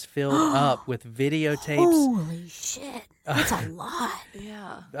computers filled up with videotapes. Holy shit. That's a lot.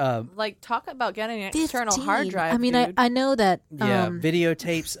 Yeah. Like, talk about getting an external 15. hard drive, I mean, dude. I know that.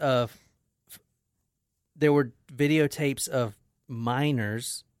 Videotapes of. There were videotapes of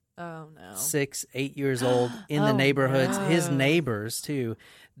minors, Oh, no. 6, 8 years old, in the neighborhoods. no. His neighbors too.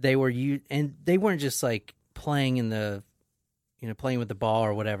 They were and they weren't just like playing playing with the ball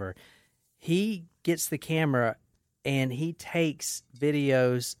or whatever. He gets the camera and he takes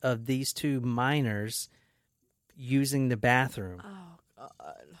videos of these two minors using the bathroom. Oh, God.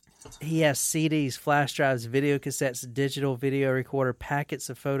 He has CDs, flash drives, video cassettes, digital video recorder, packets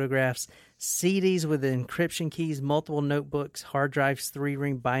of photographs, CDs with encryption keys, multiple notebooks, hard drives,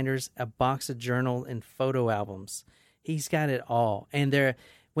 3-ring binders, a box of journal, and photo albums. He's got it all. And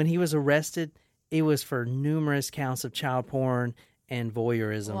when he was arrested, it was for numerous counts of child porn and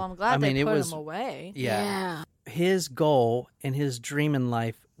voyeurism. Well, I'm glad they put him away. Yeah. His goal and his dream in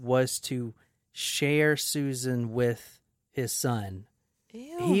life was to share Susan with his son.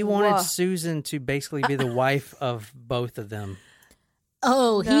 Ew. He wanted Susan to basically be the wife of both of them.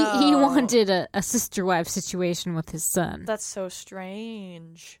 Oh, he No. wanted a sister-wife situation with his son. That's so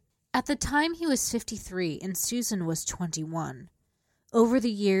strange. At the time, he was 53 and Susan was 21. Over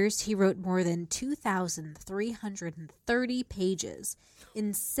the years, he wrote more than 2,330 pages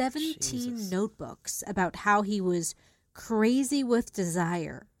in 17 Jesus. notebooks about how he was crazy with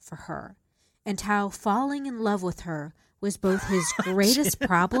desire for her and how falling in love with her was both his greatest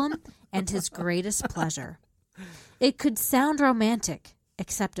problem and his greatest pleasure. It could sound romantic,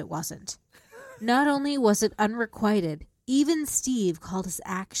 except it wasn't. Not only was it unrequited, even Steve called his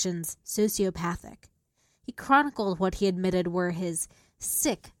actions sociopathic. He chronicled what he admitted were his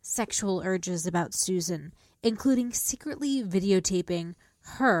sick sexual urges about Susan, including secretly videotaping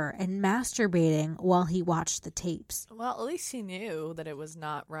her and masturbating while he watched the tapes. Well, at least he knew that it was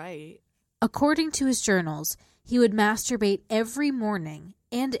not right. According to his journals, he would masturbate every morning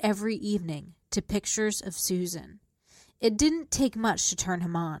and every evening to pictures of Susan. It didn't take much to turn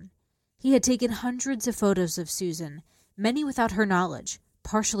him on. He had taken hundreds of photos of Susan, many without her knowledge,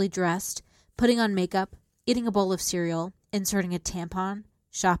 partially dressed, putting on makeup, eating a bowl of cereal, inserting a tampon,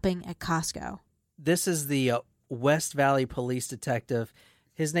 shopping at Costco. This is the West Valley police detective.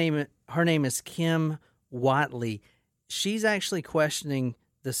 Her name is Kim Watley. She's actually questioning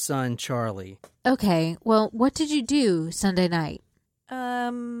the son, Charlie. Okay, well, what did you do Sunday night?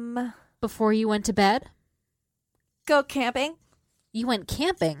 Before you went to bed? Go camping. You went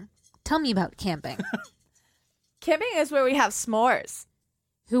camping? Tell me about camping. Camping is where we have s'mores.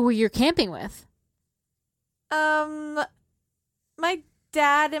 Who were you camping with? My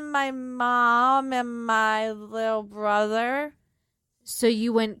dad and my mom and my little brother. So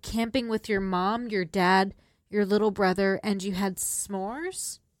you went camping with your mom, your dad, your little brother, and you had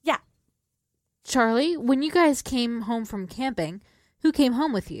s'mores? Yeah. Charlie, when you guys came home from camping, who came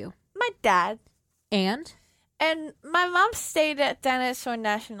home with you? My dad. And? And my mom stayed at Dinosaur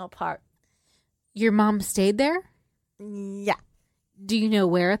National Park. Your mom stayed there? Yeah. Do you know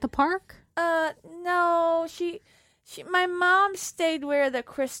where at the park? No, my mom stayed where the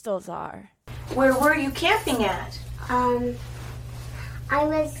crystals are. Where were you camping at? I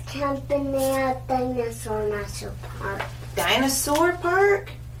was camping at Dinosaur National Park. Dinosaur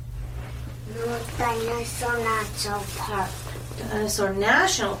Park? No, Dinosaur National Park. Dinosaur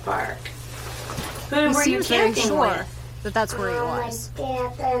National Park. Who He were you seems very camping sure with? that that's where he was.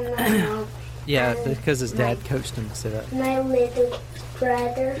 My dad and my mom Yeah, and because his dad coached him to sit up. my little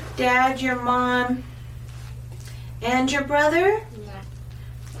brother. Dad, your mom, and your brother? Yeah.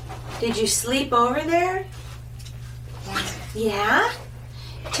 Did you sleep over there? Yeah?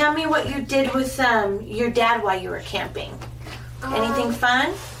 Tell me what you did with your dad while you were camping. Anything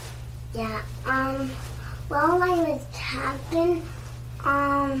fun? Yeah. While I was camping,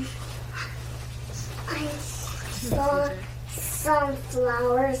 I saw some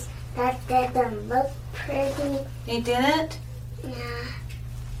flowers that didn't look pretty. They didn't? Yeah.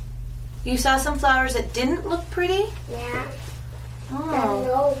 You saw some flowers that didn't look pretty? Yeah. Oh. There are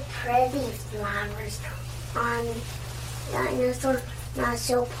no pretty flowers on Dinosaur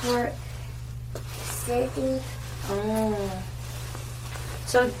National Park City. Oh.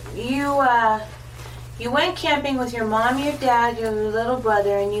 So you went camping with your mom, your dad, your little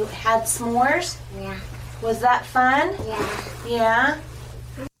brother, and you had s'mores? Yeah. Was that fun? Yeah. Yeah?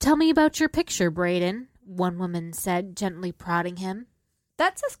 Tell me about your picture, Braden, one woman said, gently prodding him.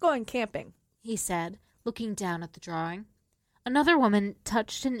 That's us going camping. He said, looking down at the drawing. Another woman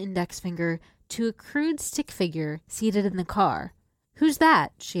touched an index finger to a crude stick figure seated in the car. Who's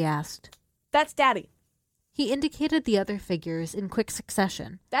that? She asked. That's Daddy. He indicated the other figures in quick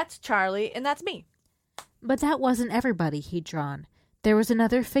succession. That's Charlie, and that's me. But that wasn't everybody he'd drawn. There was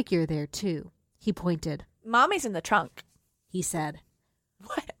another figure there, too. He pointed. Mommy's in the trunk. He said.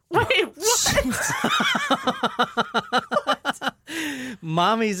 What? Wait, what?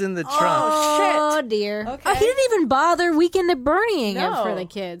 Mommy's in the trunk. Oh, dear. Okay. He didn't even bother Weekend at Bernieing it No. for the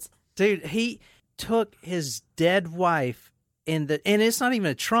kids. Dude, he took his dead wife and it's not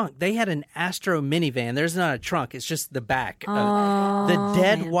even a trunk. They had an Astro minivan. There's not a trunk. It's just the back. The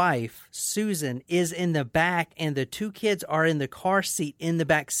dead wife, Susan, is in the back, and the two kids are in the car seat in the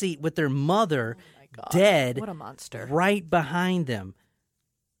back seat with their mother dead What a monster. right behind them.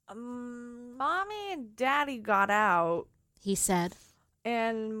 Mommy and Daddy got out, He said.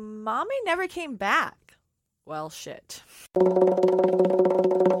 and Mommy never came back. Well, shit.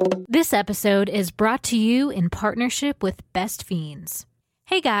 This episode is brought to you in partnership with Best Fiends.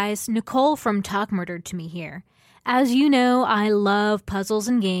 Hey guys, Nicole from Talk Murdered to Me here. As you know, I love puzzles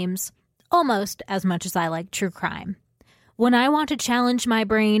and games, almost as much as I like true crime. When I want to challenge my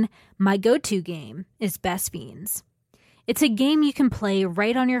brain, my go-to game is Best Fiends. It's a game you can play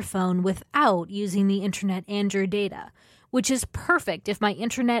right on your phone without using the internet and your data, which is perfect if my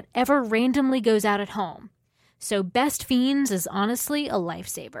internet ever randomly goes out at home. So Best Fiends is honestly a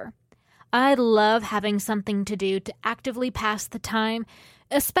lifesaver. I love having something to do to actively pass the time,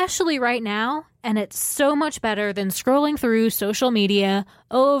 especially right now, and it's so much better than scrolling through social media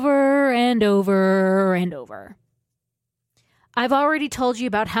over and over and over. I've already told you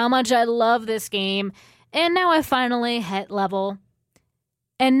about how much I love this game, and now I've finally hit level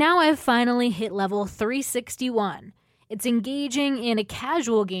 361. It's engaging and a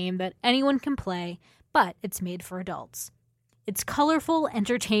casual game that anyone can play, but it's made for adults. It's colorful,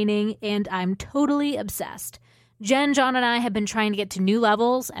 entertaining, and I'm totally obsessed. Jen, John, and I have been trying to get to new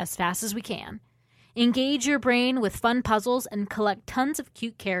levels as fast as we can. Engage your brain with fun puzzles and collect tons of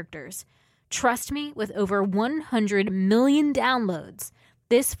cute characters. Trust me, with over 100 million downloads,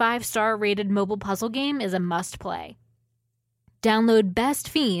 this 5-star rated mobile puzzle game is a must-play. Download Best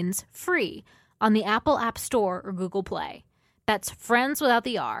Fiends free on the Apple App Store or Google Play. That's friends without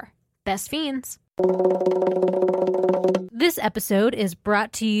the R. Best Fiends. This episode is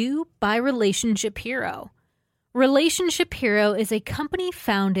brought to you by Relationship Hero. Relationship Hero is a company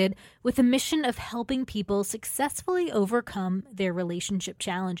founded with a mission of helping people successfully overcome their relationship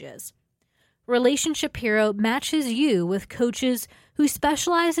challenges. Relationship Hero matches you with coaches who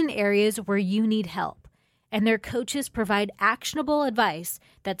specialize in areas where you need help, and their coaches provide actionable advice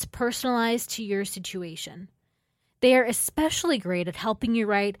that's personalized to your situation. They are especially great at helping you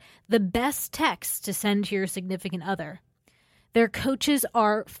write the best text to send to your significant other. Their coaches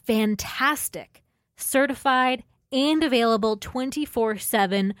are fantastic, certified, and available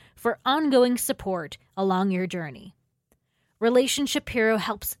 24/7 for ongoing support along your journey. Relationship Hero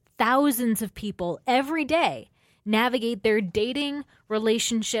helps thousands of people every day navigate their dating,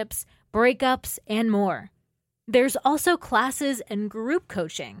 relationships, breakups, and more. There's also classes and group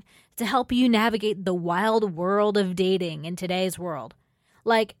coaching to help you navigate the wild world of dating in today's world,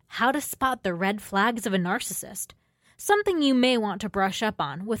 like how to spot the red flags of a narcissist, something you may want to brush up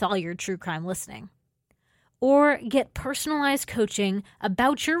on with all your true crime listening. Or get personalized coaching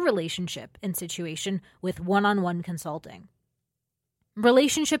about your relationship and situation with one-on-one consulting.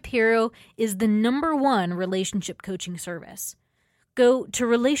 Relationship Hero is the #1 relationship coaching service. Go to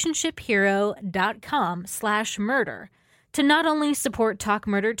relationshiphero.com/murder to not only support Talk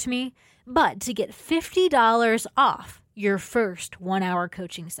Murder to Me, but to get $50 off your first 1-hour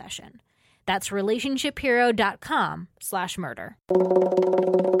coaching session. That's relationshiphero.com/murder.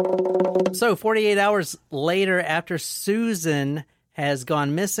 So 48 hours later, after Susan has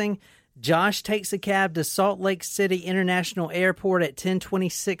gone missing, Josh takes a cab to Salt Lake City International Airport at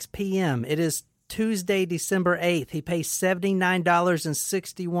 10:26 p.m. It is Tuesday, December 8th. He pays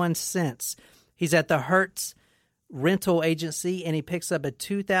 $79.61. He's at the Hertz rental agency, and he picks up a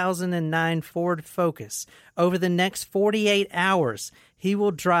 2009 Ford Focus. Over the next 48 hours, he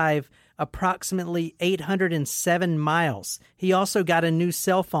will drive approximately 807 miles. He also got a new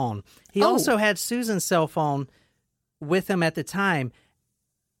cell phone. He also had Susan's cell phone with him at the time.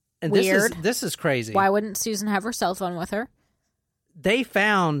 And Weird. This is crazy. Why wouldn't Susan have her cell phone with her? They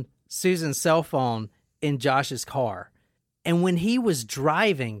found Susan's cell phone in Josh's car. And when he was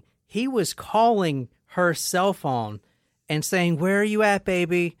driving, he was calling her cell phone and saying, "Where are you at,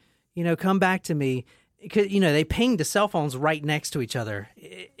 baby? Come back to me." Because, they pinged the cell phones right next to each other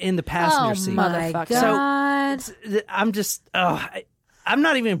in the passenger seat. My God. So I'm just, I'm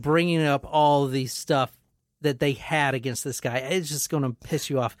not even bringing up all the stuff that they had against this guy. It's just going to piss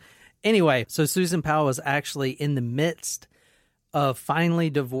you off. Anyway, so Susan Powell was actually in the midst of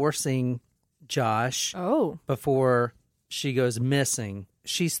finally divorcing Josh before she goes missing.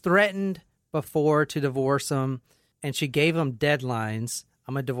 She's threatened before to divorce him, and she gave him deadlines.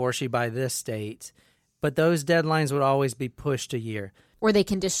 I'm going to divorce you by this date. But those deadlines would always be pushed a year. Were they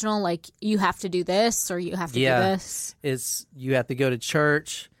conditional? Like, you have to do this or you have to do this? You have to go to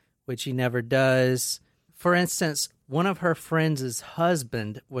church, which he never does. For instance, one of her friends'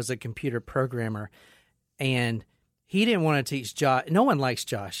 husband was a computer programmer, and he didn't want to teach Josh. No one likes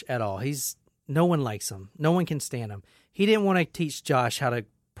Josh at all. No one likes him. No one can stand him. He didn't want to teach Josh how to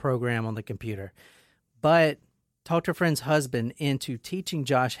program on the computer, but talked her friend's husband into teaching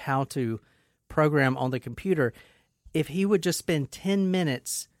Josh how to program on the computer if he would just spend 10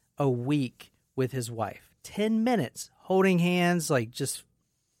 minutes a week with his wife. 10 minutes holding hands, like just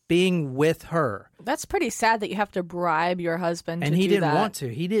being with her. That's pretty sad that you have to bribe your husband and to he do didn't that. want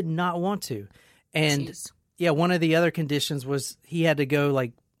to. He did not want to. And Jeez. yeah, one of the other conditions was he had to go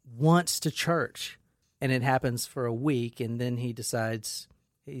like once to church, and it happens for a week, and then he decides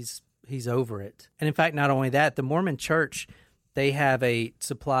he's over it. And in fact, not only that, the Mormon Church, they have a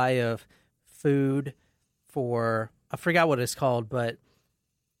supply of food for, I forgot what it's called, but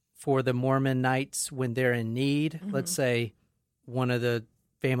for the Mormon Knights when they're in need. Mm-hmm. Let's say one of the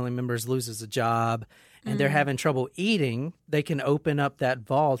family members loses a job and they're having trouble eating, they can open up that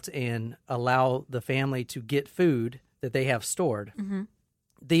vault and allow the family to get food that they have stored. Mm-hmm.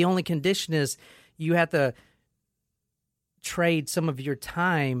 The only condition is you have to trade some of your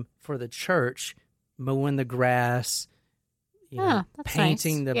time for the church, mowing the grass,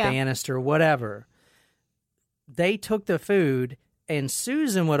 painting the banister, whatever. They took the food, and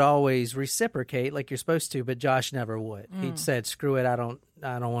Susan would always reciprocate like you're supposed to, but Josh never would. He said, "Screw it, I don't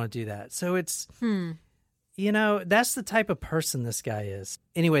want to do that." So it's, that's the type of person this guy is.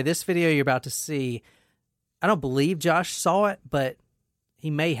 Anyway, this video you're about to see, I don't believe Josh saw it, but he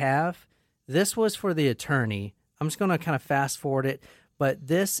may have. This was for the attorney. I'm just going to kind of fast forward it, but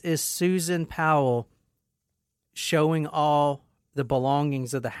this is Susan Powell showing all the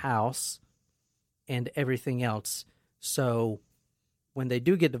belongings of the house and everything else. So when they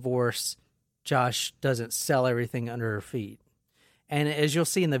do get divorced, Josh doesn't sell everything under her feet. And as you'll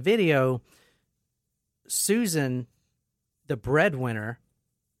see in the video, Susan, the breadwinner,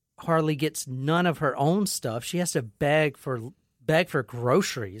 hardly gets none of her own stuff. She has to beg for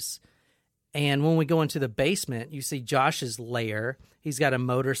groceries. And when we go into the basement, you see Josh's lair. He's got a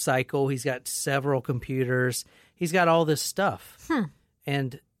motorcycle. He's got several computers. He's got all this stuff.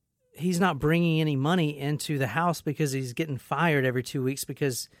 And he's not bringing any money into the house because he's getting fired every 2 weeks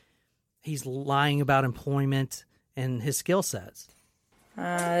because he's lying about employment and his skill sets.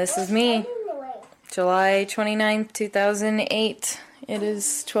 This is me. July 29th, 2008. It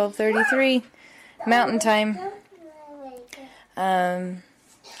is 12:33 Mountain Time.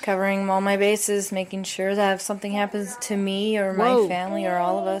 Covering all my bases, making sure that if something happens to me or my family or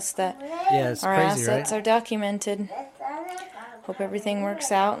all of us, that our assets are documented. Hope everything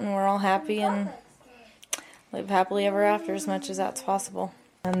works out and we're all happy and live happily ever after as much as that's possible.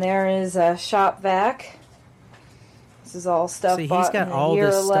 And there is a shop vac. This is all stuff bought in a year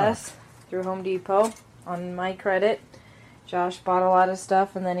or less through Home Depot on my credit. Josh bought a lot of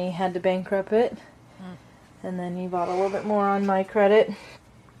stuff and then he had to bankrupt it. And then he bought a little bit more on my credit.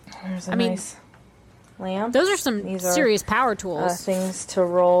 There's a nice lamp. Those are some serious power tools. Things to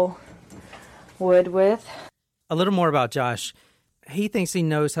roll wood with. A little more about Josh. he thinks he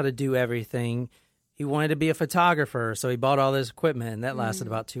knows how to do everything. He wanted to be a photographer, so he bought all this equipment, and that lasted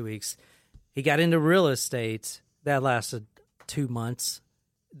about 2 weeks. He got into real estate. That lasted 2 months.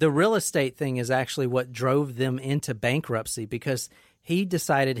 The real estate thing is actually what drove them into bankruptcy because he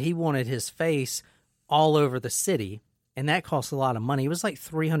decided he wanted his face all over the city, and that cost a lot of money. It was like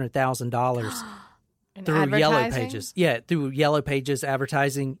 $300,000 through Yellow Pages. Yeah, through Yellow Pages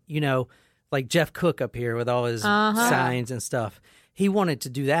advertising, like Jeff Cook up here with all his signs and stuff. He wanted to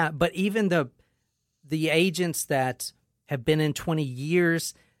do that, but even the agents that have been in 20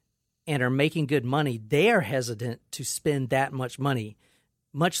 years and are making good money, they are hesitant to spend that much money,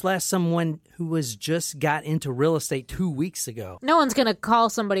 much less someone who was just got into real estate 2 weeks ago. No one's going to call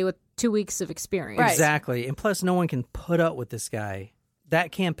somebody with 2 weeks of experience. Right. Exactly. And plus, no one can put up with this guy.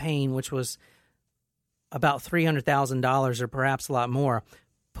 That campaign, which was about $300,000 or perhaps a lot more,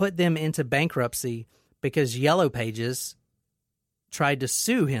 put them into bankruptcy because Yellow Pages tried to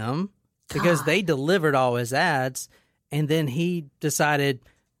sue him because they delivered all his ads, and then he decided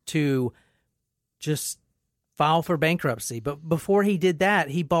to just file for bankruptcy. But before he did that,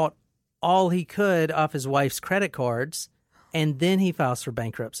 he bought all he could off his wife's credit cards, and then he files for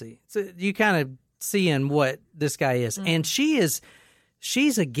bankruptcy. So you kind of seeing what this guy is. And she's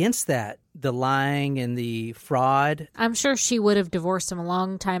against that, the lying and the fraud. I'm sure she would have divorced him a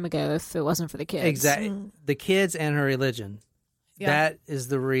long time ago if it wasn't for the kids. Exactly. The kids and her religion. Yeah. That is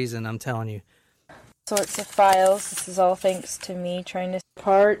the reason, I'm telling you. So it's the files. This is all thanks to me trying to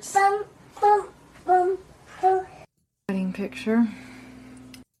parts. Wedding picture.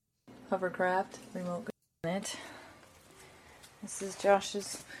 Hovercraft. Remote it. This is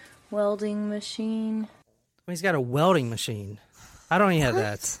Josh's welding machine. He's got a welding machine. I don't even have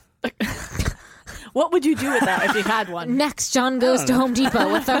that. What would you do with that if you had one? Next, John goes to Home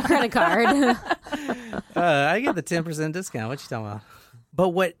Depot with our credit card. I get the 10% discount. What you talking about? But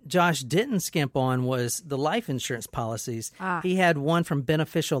what Josh didn't skimp on was the life insurance policies. He had one from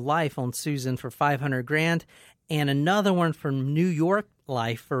Beneficial Life on Susan for $500,000 and another one from New York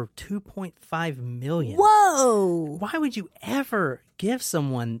Life for $2.5 million. Whoa! Why would you ever give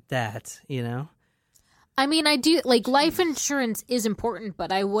someone that, I mean, I do, life insurance is important,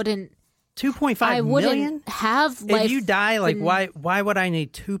 but I wouldn't. $2.5 million? I wouldn't have life. If you die, why would I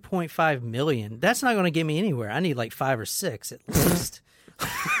need $2.5 million? That's not going to get me anywhere. I need 5 or 6 at least.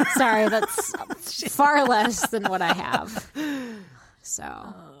 Sorry, that's far less than what I have. So.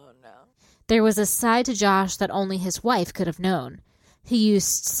 Oh, no. There was a side to Josh that only his wife could have known. He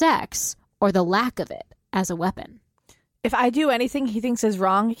used sex, or the lack of it, as a weapon. If I do anything he thinks is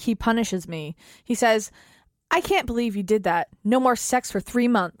wrong, he punishes me. He says, I can't believe you did that. No more sex for 3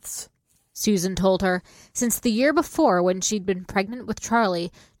 months. Susan told her, since the year before when she'd been pregnant with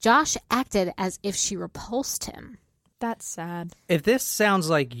Charlie, Josh acted as if she repulsed him. That's sad. If this sounds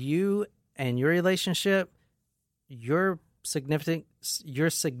like you and your relationship, your significant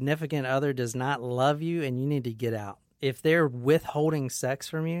other does not love you and you need to get out. If they're withholding sex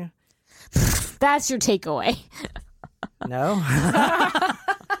from you. That's your takeaway. No?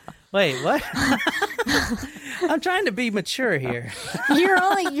 Wait, what? I'm trying to be mature here. Your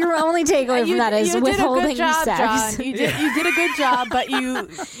only takeaway from that is withholding job, sex. John. You did a good job, but you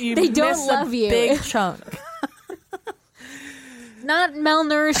they don't love you. Big chunk. Not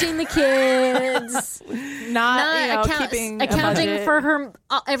malnourishing the kids. not keeping accounting for her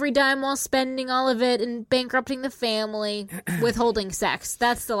every dime while spending all of it and bankrupting the family. Withholding sex.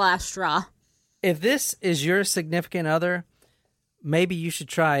 That's the last straw. If this is your significant other, maybe you should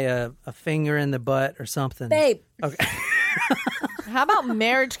try a finger in the butt or something. Babe. Okay. How about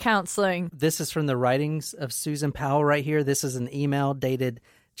marriage counseling? This is from the writings of Susan Powell right here. This is an email dated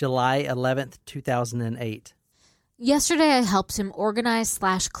July 11th, 2008. Yesterday I helped him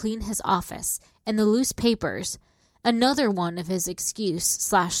organize/clean his office and the loose papers, another one of his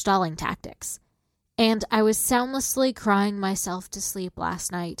excuse/stalling tactics. And I was soundlessly crying myself to sleep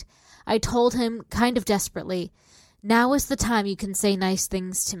last night. I told him, kind of desperately, now is the time you can say nice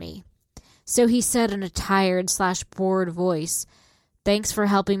things to me. So he said in a tired/bored voice, thanks for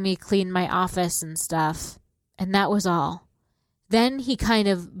helping me clean my office and stuff. And that was all. Then he kind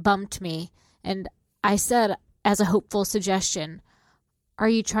of bumped me, and I said, as a hopeful suggestion, are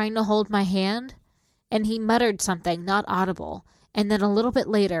you trying to hold my hand? And he muttered something not audible, and then a little bit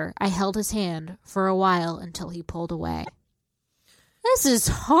later I held his hand for a while until he pulled away. This is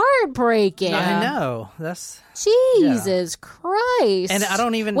heartbreaking. I know. That's Jesus Christ. And I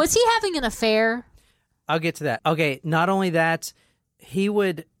don't even... Was he having an affair? I'll get to that. Okay, not only that, he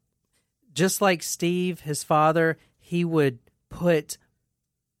would, just like Steve, his father, he would put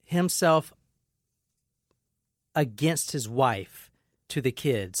himself against his wife to the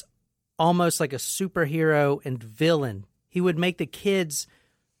kids, almost like a superhero and villain. He would make the kids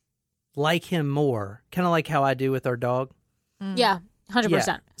like him more, kind of like how I do with our dog. Yeah, 100%.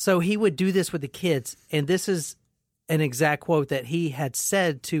 Yeah. So he would do this with the kids, and this is an exact quote that he had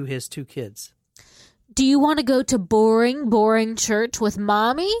said to his 2 kids. Do you want to go to boring church with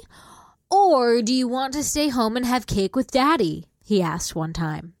Mommy? Or do you want to stay home and have cake with Daddy? He asked one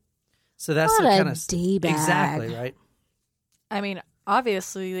time. So that's what the kind of D-bag. Exactly, right? I mean,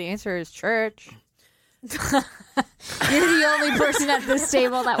 obviously the answer is church. You're the only person at this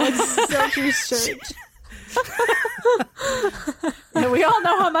table that would still choose church. Yeah, we all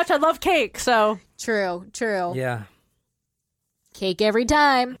know how much I love cake, so. True. Yeah. Cake every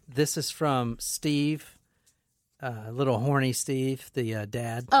time. This is from Steve, little horny Steve, the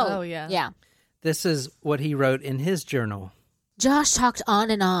dad. Oh, yeah. Yeah. This is what he wrote in his journal. Josh talked on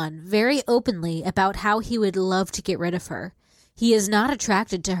and on, very openly, about how he would love to get rid of her. He is not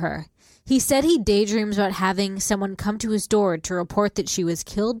attracted to her. He said he daydreams about having someone come to his door to report that she was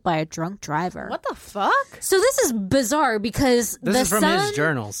killed by a drunk driver. What the fuck? So this is bizarre because This is from his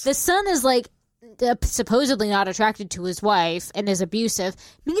journals. The son is like supposedly not attracted to his wife and is abusive.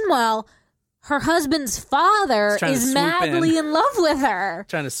 Meanwhile, her husband's father is madly in love with her.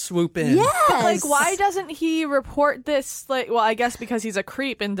 Trying to swoop in. Yes. But, like, why doesn't he report this? Like, well, I guess because he's a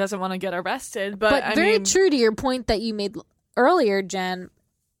creep and doesn't want to get arrested. But I very mean, true to your point that you made earlier, Jen.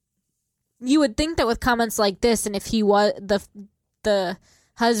 You would think that with comments like this, and if he was the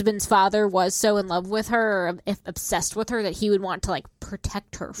husband's father was so in love with her or if obsessed with her, that he would want to like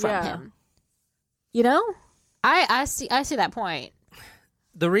protect her from him. You know, I see that point.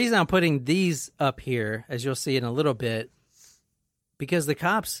 The reason I'm putting these up here, as you'll see in a little bit, because the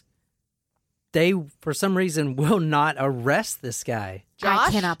cops, they for some reason will not arrest this guy. Josh?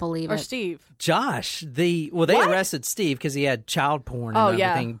 I cannot believe or it. Steve? Josh, they arrested Steve because he had child porn and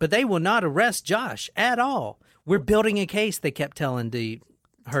everything, but they will not arrest Josh at all. We're building a case, they kept telling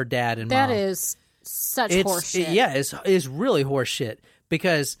her dad and mom. That is such horseshit. Yeah, it's really horseshit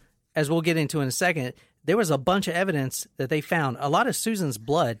because, as we'll get into in a second, there was a bunch of evidence that they found. A lot of Susan's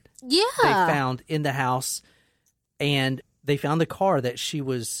blood they found in the house, and they found the car that she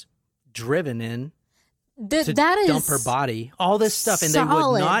was driven in to dump her body. All this stuff, and they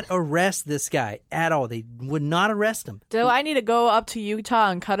would not arrest this guy at all. They would not arrest him. Do I need to go up to Utah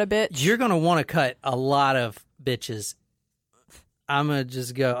and cut a bitch? You're going to want to cut a lot of bitches. I'm going to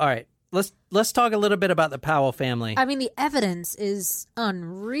just go, all right, let's talk a little bit about the Powell family. I mean, the evidence is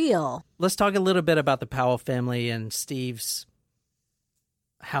unreal. Let's talk a little bit about the Powell family and Steve's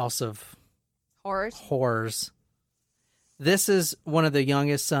house of horrors. This is one of the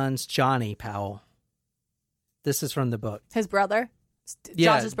youngest sons, Johnny Powell. This is from the book. His brother?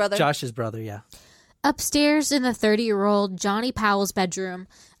 Josh's brother? Josh's brother, yeah. Upstairs in the 30-year-old Johnny Powell's bedroom,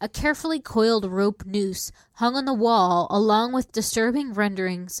 a carefully coiled rope noose hung on the wall along with disturbing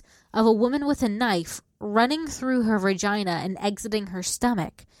renderings of a woman with a knife running through her vagina and exiting her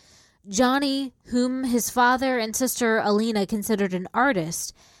stomach. Johnny, whom his father and sister Alina considered an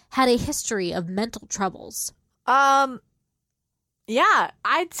artist, had a history of mental troubles. Yeah,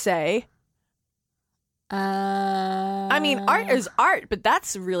 I'd say. I mean, art is art, but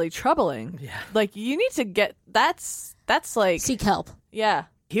that's really troubling. Yeah. Like, you need to get... That's like... Seek help. Yeah.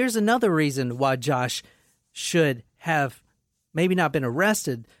 Here's another reason why Josh should have maybe not been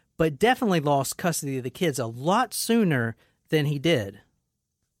arrested, but definitely lost custody of the kids a lot sooner than he did.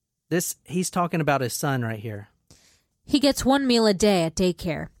 He's talking about his son right here. He gets 1 meal a day at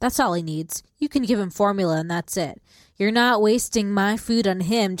daycare. That's all he needs. You can give him formula and that's it. You're not wasting my food on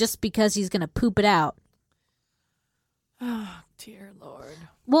him just because he's going to poop it out. Oh, dear Lord.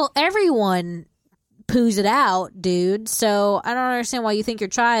 Well, everyone poos it out, dude. So I don't understand why you think your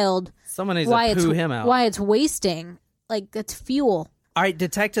child... Someone needs to poo him out. Why it's wasting. Like, that's fuel. All right,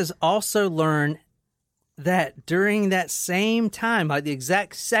 detectives also learn that during that same time, like the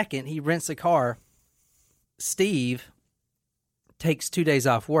exact second he rents a car, Steve takes 2 days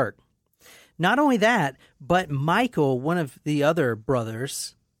off work. Not only that, but Michael, one of the other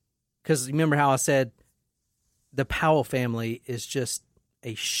brothers, because remember how I said the Powell family is just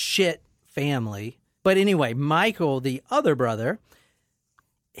a shit family. But anyway, Michael, the other brother,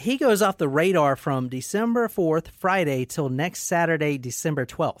 he goes off the radar from December 4th, Friday, till next Saturday, December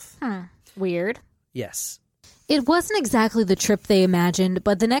 12th. Weird. Yes. It wasn't exactly the trip they imagined,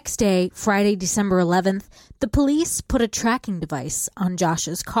 but the next day, Friday, December 11th, the police put a tracking device on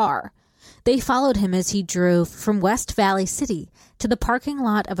Josh's car. They followed him as he drove from West Valley City to the parking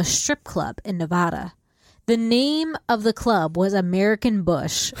lot of a strip club in Nevada. The name of the club was American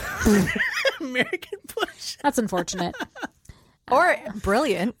Bush. American Bush. That's unfortunate. Or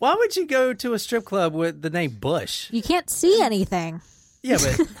brilliant. Why would you go to a strip club with the name Bush? You can't see anything. Yeah,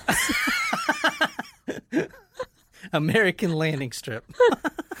 but American Landing Strip.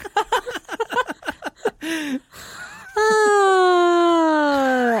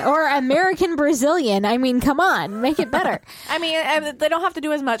 Or American Brazilian. I mean, come on, make it better. I mean, they don't have to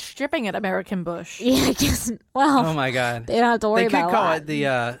do as much stripping at American Bush. Yeah, I guess. Well, Oh my God, they don't have to worry they could about call that.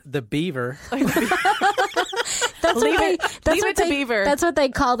 it the Beaver. That's Leave what they. it- That's leave what it to they. Beaver. That's what they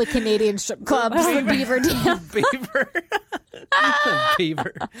call the Canadian strip clubs, the Beaver Dam. Beaver.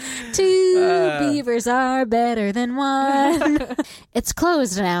 Beaver. Two beavers are better than one. It's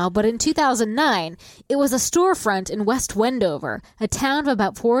closed now, but in 2009, it was a storefront in West Wendover, a town of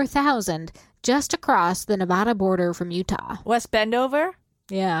about 4,000, just across the Nevada border from Utah. West Bendover?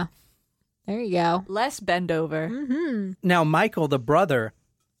 Yeah. There you go. Less Bendover. Mm-hmm. Now, Michael, the brother,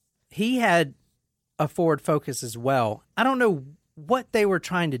 he had a Ford Focus as well. I don't know what they were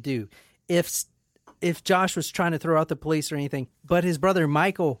trying to do. If Josh was trying to throw out the police or anything, but his brother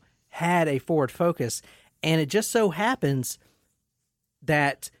Michael had a Ford Focus, and it just so happens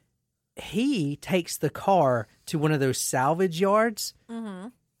that he takes the car to one of those salvage yards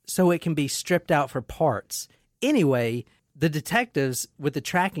so it can be stripped out for parts. Anyway, the detectives with the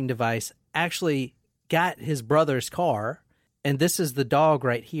tracking device actually got his brother's car, and this is the dog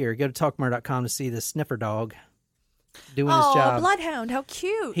right here. Go to talkmurder.com to see the sniffer dog doing his job. Oh, bloodhound, how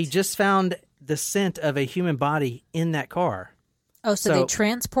cute. He just found the scent of a human body in that car. Oh, so they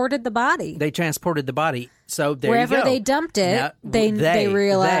transported the body. They transported the body. So there Wherever you go. they dumped it, Now, they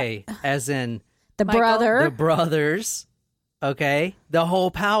realized as in the brother. the brothers, okay, the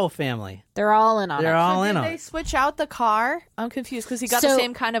whole Powell family. They're all in on They're it. all in Did on they it. switch out the car? I'm confused because he got the So-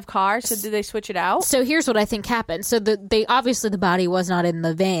 same kind of car. So did they switch it out? So here's what I think happened. So they obviously the body was not in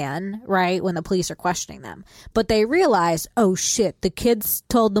the van, right, when the police are questioning them. But they realized, oh shit, the kids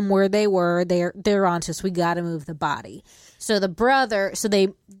told them where they were. They're onto us. We got to move the body. So they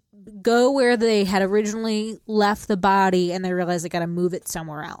go where they had originally left the body, and they realize they got to move it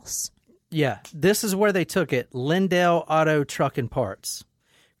somewhere else. Yeah, this is where they took it. Lindell Auto Truck and Parts.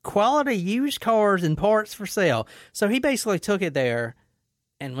 Quality used cars and parts for sale. So he basically took it there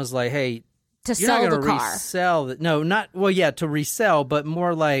and was like, hey, To you're sell not the going to car. resell it. No, not, well, yeah, to resell, but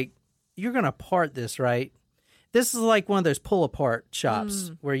more like, you're going to part this, right? This is like one of those pull-apart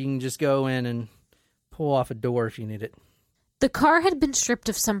shops where you can just go in and pull off a door if you need it. The car had been stripped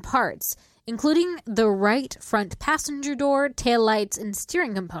of some parts, including the right front passenger door, taillights, and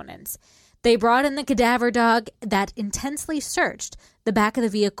steering components. They brought in the cadaver dog that intensely searched the back of the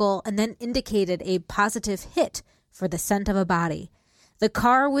vehicle and then indicated a positive hit for the scent of a body. The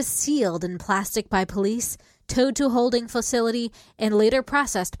car was sealed in plastic by police, towed to a holding facility, and later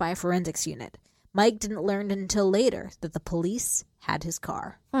processed by a forensics unit. Mike didn't learn until later that the police had his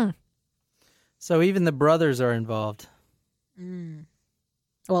car. So even the brothers are involved.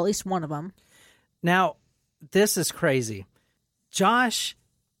 Well, at least one of them. Now, this is crazy. Josh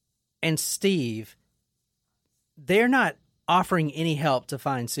and Steve, they're not offering any help to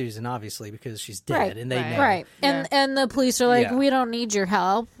find Susan, obviously, because she's dead, Right, and they know. Right. And the police are like, Yeah. we don't need your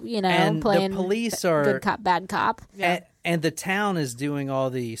help, And the playing police are- good cop, bad cop. And the town is doing all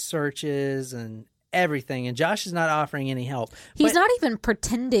the searches and everything, and Josh is not offering any help. He's But- not even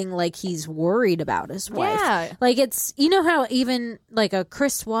pretending like he's worried about his wife. Yeah. Like it's, how even like a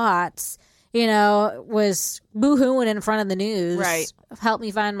Chris Watts, was boo-hooing in front of the news. Right. Help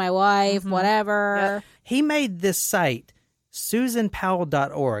me find my wife, whatever. He made this site,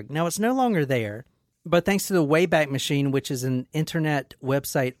 SusanPowell.org. Now, it's no longer there, but thanks to the Wayback Machine, which is an internet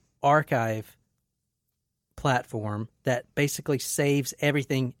website archive platform that basically saves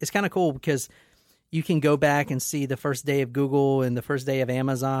everything. It's kind of cool because you can go back and see the first day of Google and the first day of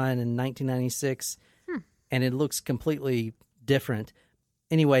Amazon in 1996, and it looks completely different.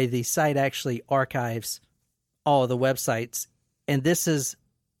 Anyway, the site actually archives all of the websites, and this is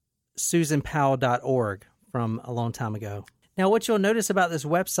SusanPowell.org from a long time ago. Now, what you'll notice about this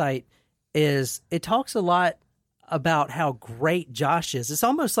website is it talks a lot about how great Josh is. It's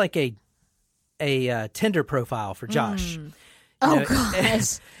almost like a Tinder profile for Josh. Oh,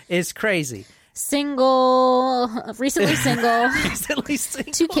 gosh. It's crazy. Single, recently single, Recently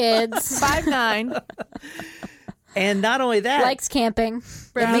single. 2 kids, 5'9". And not only that, likes camping,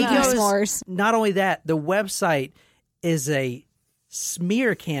 Brown making eyes. s'mores. not only that, the website is a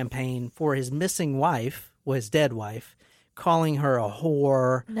smear campaign for his missing wife, his dead wife, calling her a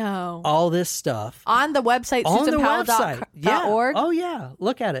whore, No. all this stuff. On the website, On the website. SusanPowell.org. Oh, yeah.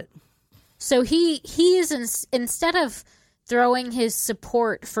 Look at it. So he is instead of throwing his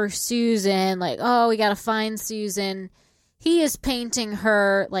support for Susan, like, oh, we got to find Susan, he is painting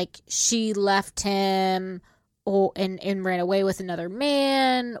her like she left him and ran away with another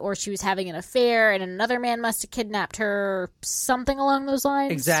man, or she was having an affair and another man must have kidnapped her, or something along those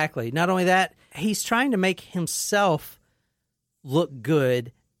lines. Exactly. Not only that, he's trying to make himself look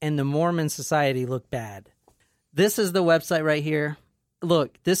good and the Mormon society look bad. This is the website right here.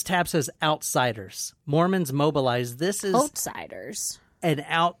 Look, this tab says outsiders. Mormons mobilize. This is outsiders.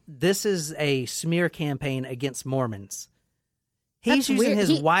 This is a smear campaign against Mormons. He's using weird.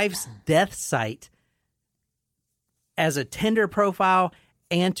 his wife's death site as a Tinder profile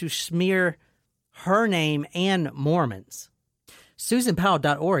and to smear her name and Mormons.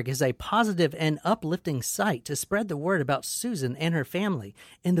 SusanPowell.org is a positive and uplifting site to spread the word about Susan and her family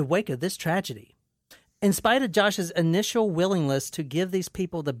in the wake of this tragedy. In spite of Josh's initial willingness to give these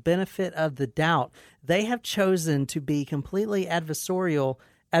people the benefit of the doubt, they have chosen to be completely adversarial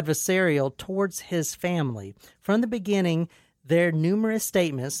towards his family. From the beginning, their numerous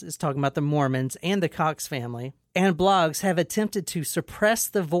statements, is talking about the Mormons and the Cox family, and blogs have attempted to suppress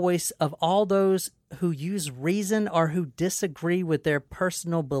the voice of all those who use reason or who disagree with their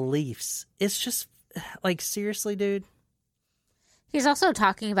personal beliefs. It's just, like, seriously, dude? He's also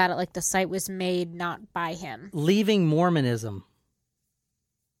talking about it like the site was made not by him. Leaving Mormonism.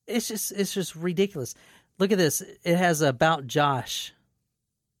 It's just ridiculous. Look at this. It has about Josh.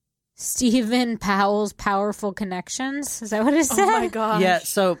 Stephen Powell's Powerful Connections. Is that what it said? Oh my gosh. Yeah,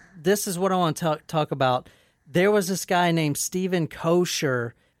 so this is what I want to talk about. There was this guy named Stephen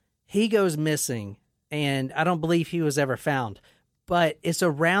Kosher. He goes missing, and I don't believe he was ever found. But it's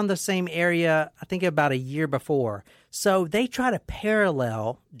around the same area, I think about a year before. So they try to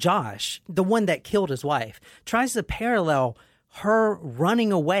parallel Josh, the one that killed his wife, tries to parallel her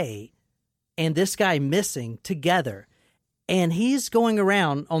running away and this guy missing together. And he's going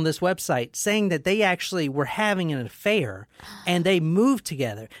around on this website saying that they actually were having an affair and they moved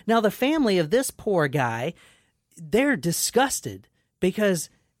together. Now, the family of this poor guy, they're disgusted because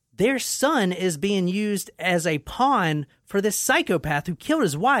their son is being used as a pawn for this psychopath who killed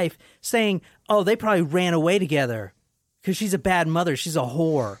his wife, saying, oh, they probably ran away together because she's a bad mother. She's a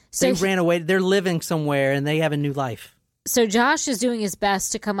whore. So they ran away. They're living somewhere and they have a new life. So Josh is doing his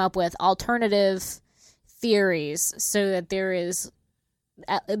best to come up with alternative theories so that there is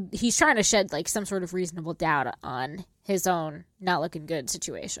he's trying to shed like some sort of reasonable doubt on his own not looking good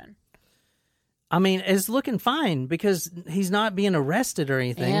situation. I mean, it's looking fine because he's not being arrested or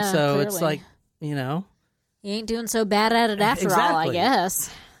anything. Yeah, so clearly. It's like, you know. He ain't doing so bad at it after all, I guess.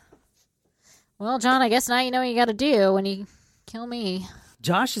 Well, John, I guess now you know what you got to do when you kill me.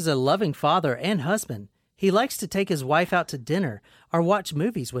 Josh is a loving father and husband. He likes to take his wife out to dinner or watch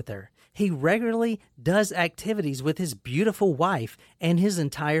movies with her. He regularly does activities with his beautiful wife and his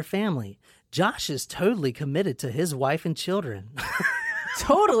entire family. Josh is totally committed to his wife and children.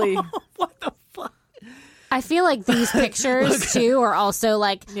 Totally. What the fuck? I feel like these pictures, too, are also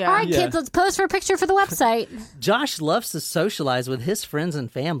like, all right, kids, let's pose for a picture for the website. Josh loves to socialize with his friends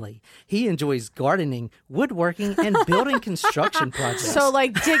and family. He enjoys gardening, woodworking, and building construction projects. So,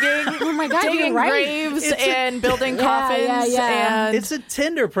 like, digging, digging graves and building coffins. And it's a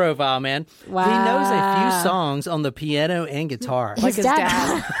Tinder profile, man. Wow. He knows a few songs on the piano and guitar. Like his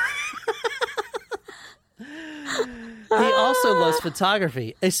dad. He also loves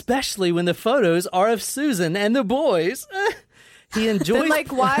photography, especially when the photos are of Susan and the boys. He enjoys... Then,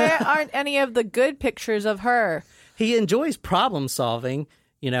 like, why aren't any of the good pictures of her? He enjoys problem solving.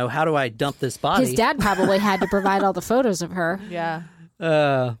 You know, how do I dump this body? His dad probably had to provide all the photos of her. Yeah.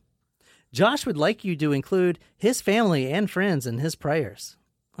 Josh would like you to include his family and friends in his prayers.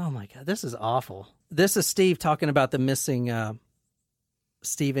 Oh, my God. This is awful. This is Steve talking about the missing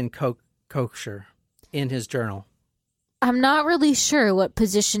Stephen Kosher in his journal. I'm not really sure what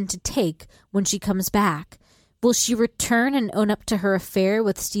position to take when she comes back. Will she return and own up to her affair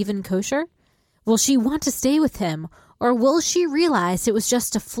with Stephen Kosher? Will she want to stay with him? Or will she realize it was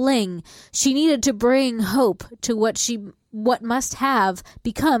just a fling? She needed to bring hope to what must have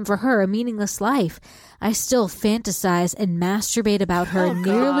become for her a meaningless life. I still fantasize and masturbate about her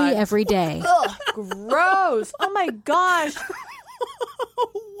nearly every day. Ugh, gross. Oh my gosh.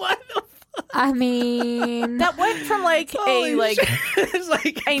 What the I mean, that went from like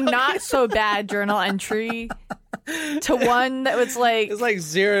a not so bad journal entry to one that was like it's like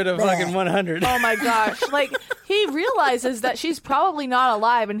 0 to fucking 100. Oh my gosh! Like he realizes that she's probably not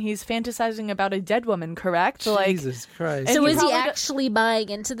alive, and he's fantasizing about a dead woman. Correct? So, like, Jesus Christ! So is he actually buying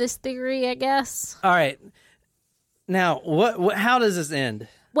into this theory? I guess. All right. Now, what? How does this end?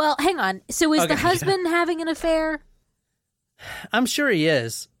 Well, hang on. So is the husband having an affair? I'm sure he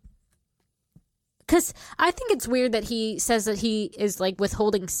is. Because I think it's weird that he says that he is like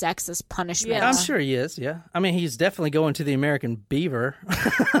withholding sex as punishment. Yeah. I'm sure he is, yeah. I mean, he's definitely going to the American beaver.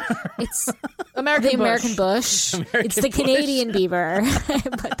 It's American American Bush. It's the Canadian beaver.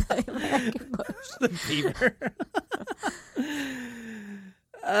 But the American Bush. The beaver.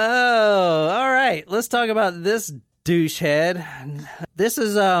 Oh, all right. Let's talk about this douchehead. This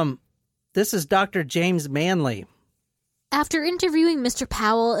is Dr. James Manley. After interviewing Mr.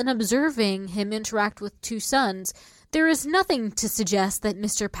 Powell and observing him interact with two sons, there is nothing to suggest that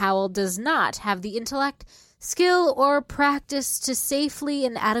Mr. Powell does not have the intellect, skill, or practice to safely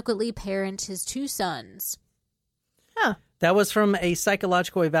and adequately parent his two sons. Huh. That was from a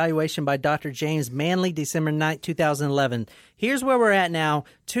psychological evaluation by Dr. James Manley, December 9th, 2011. Here's where we're at now,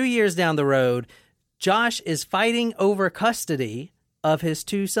 2 years down the road. Josh is fighting over custody of his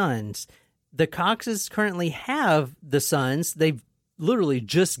two sons. The Coxes currently have the sons. They've literally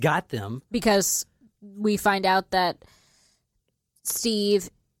just got them. Because we find out that Steve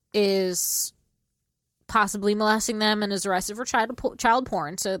is possibly molesting them and is arrested for child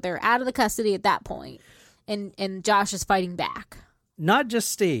porn. So they're out of the custody at that point. And Josh is fighting back. Not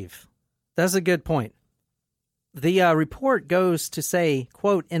just Steve. That's a good point. The report goes to say,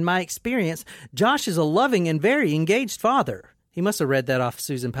 quote, "In my experience, Josh is a loving and very engaged father." He must have read that off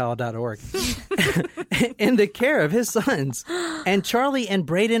SusanPowell.org. "In the care of his sons. And Charlie and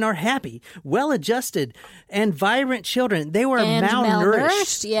Braden are happy, well-adjusted, and vibrant children. They were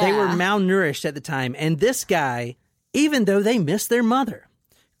malnourished. Yeah. They were malnourished at the time. And this guy, even though they missed their mother."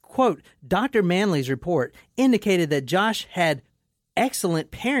 Quote, Dr. Manley's report indicated that Josh had excellent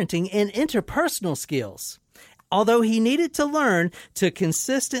parenting and interpersonal skills. Although he needed to learn to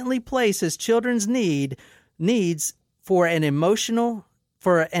consistently place his children's needs for an emotionally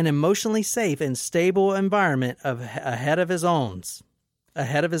safe and stable environment ahead of his own.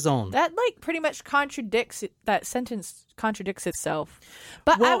 That pretty much that sentence contradicts itself.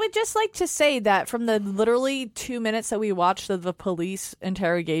 But I would just like to say that from the literally 2 minutes that we watched of the police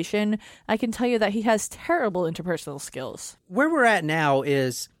interrogation, I can tell you that he has terrible interpersonal skills. Where we're at now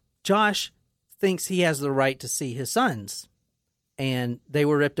is Josh thinks he has the right to see his sons, and they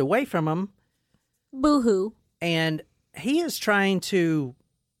were ripped away from him. Boo-hoo. And he is trying to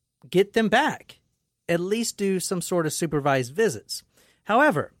get them back, at least do some sort of supervised visits.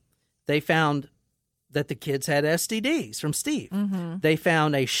 However, they found that the kids had STDs from Steve. Mm-hmm. They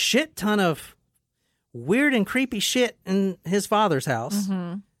found a shit ton of weird and creepy shit in his father's house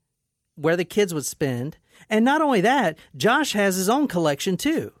where the kids would spend. And not only that, Josh has his own collection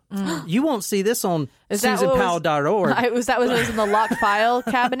too. You won't see this on SusanPowell.org. Was that what was in the locked file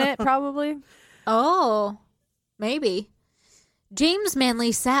cabinet, probably? Oh, maybe. James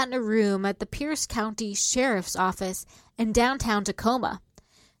Manley sat in a room at the Pierce County Sheriff's Office in downtown Tacoma.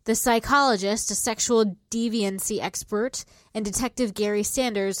 The psychologist, a sexual deviancy expert, and Detective Gary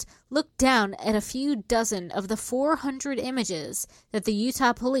Sanders looked down at a few dozen of the 400 images that the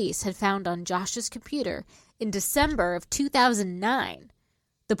Utah police had found on Josh's computer in December of 2009.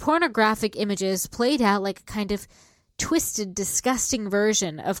 The pornographic images played out like a kind of twisted, disgusting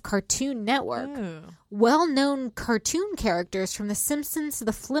version of Cartoon Network. Well-known cartoon characters from The Simpsons to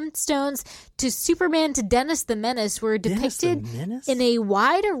The Flintstones to Superman to Dennis the Menace were depicted in a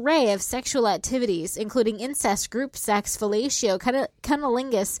wide array of sexual activities, including incest, group sex, fellatio,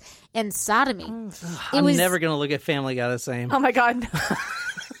 cunnilingus, and sodomy. I'm never going to look at Family Guy the same. Oh my God.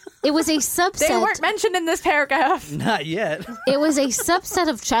 It was a subset. They weren't mentioned in this paragraph. Not yet. It was a subset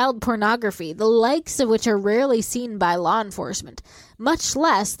of child pornography, the likes of which are rarely seen by law enforcement, much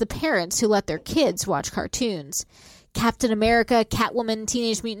less the parents who let their kids watch cartoons. Captain America, Catwoman,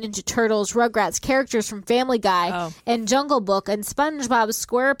 Teenage Mutant Ninja Turtles, Rugrats, characters from Family Guy, and Jungle Book, and SpongeBob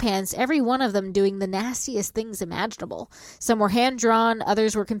SquarePants, every one of them doing the nastiest things imaginable. Some were hand-drawn,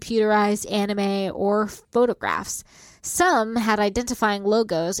 others were computerized, anime, or photographs. Some had identifying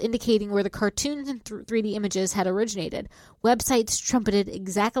logos indicating where the cartoons and 3D images had originated. Websites trumpeted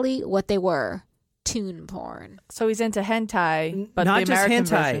exactly what they were. Toon porn. So he's into hentai, but not the just American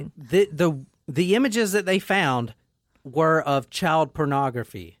hentai. version. The images that they found were of child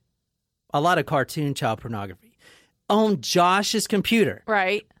pornography. A lot of cartoon child pornography. On Josh's computer.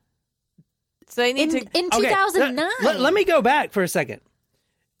 Right. So they need in 2009. Let me go back for a second.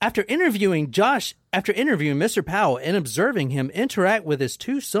 After interviewing Mr. Powell and observing him interact with his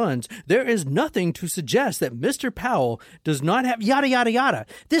two sons, there is nothing to suggest that Mr. Powell does not have yada, yada, yada.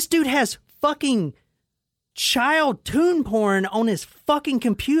 This dude has fucking child toon porn on his fucking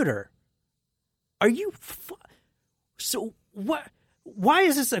computer. Are you... So what why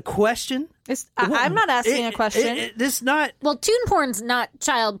is this a question? I'm not asking a question. This not... Well, toon porn's not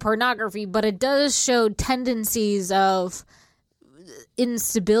child pornography, but it does show tendencies of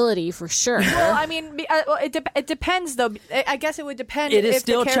instability for sure. Well, I mean, it depends, though. I guess it would depend. It is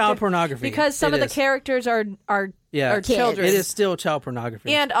still child pornography. Because some of the characters are children. It is still child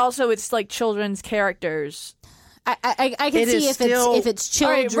pornography. And also, it's like children's characters. I can see if it's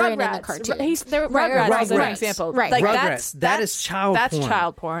children in the cartoon. Rugrats is an example. Right. Like, Rugrats. That is child porn. That's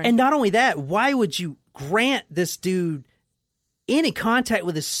child porn. And not only that, why would you grant this dude any contact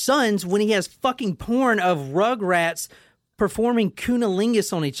with his sons when he has fucking porn of Rugrats performing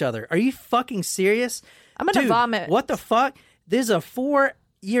cunnilingus on each other? Are you fucking serious? I'm gonna vomit. What the fuck? There's a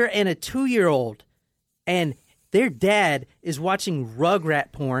 4-year and a 2-year-old, and their dad is watching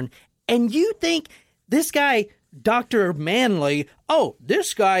Rugrat porn, and you think this guy, Dr. Manley,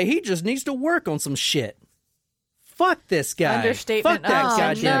 this guy, he just needs to work on some shit. Fuck this guy. Understatement. Fuck that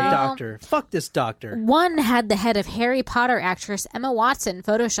goddamn doctor. Fuck this doctor. One had the head of Harry Potter actress Emma Watson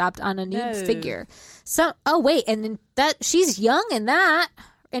photoshopped on a nude figure. She's young in that.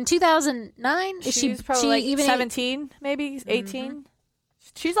 In 2009, she's probably like even 17, maybe 18. Mm-hmm.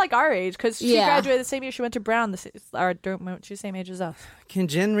 She's like our age because she graduated the same year she went to Brown. She's the same age as us. Can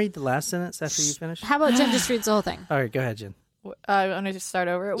Jen read the last sentence after you finish? How about Jen just reads the whole thing? All right, go ahead, Jen. I want to just start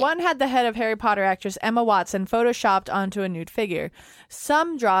over. Yeah. One had the head of Harry Potter actress Emma Watson photoshopped onto a nude figure.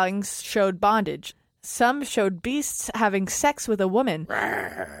 Some drawings showed bondage. Some showed beasts having sex with a woman.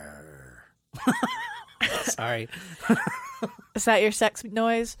 Sorry. Is that your sex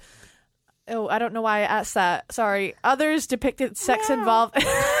noise? Oh, I don't know why I asked that. Sorry. Others depicted sex involved.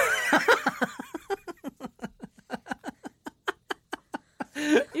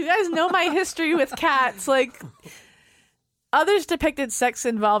 You guys know my history with cats. Like, others depicted sex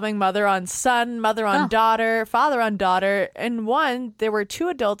involving mother on son, mother on daughter, father on daughter. In one, there were 2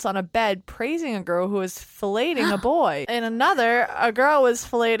 adults on a bed praising a girl who was filleting a boy. In another, a girl was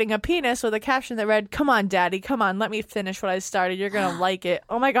filleting a penis with a caption that read, "Come on, daddy, come on, let me finish what I started. You're going to like it."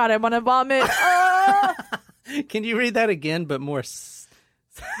 Oh my God, I want to vomit. Can you read that again, but more...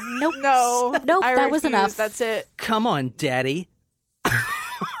 Nope. No. Nope, that was enough. That's it. Come on, daddy.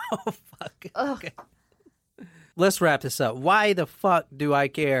 Oh, fuck. Okay. Let's wrap this up. Why the fuck do I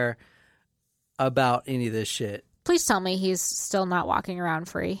care about any of this shit? Please tell me he's still not walking around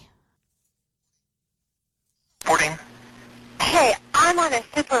free. 14. Hey, I'm on a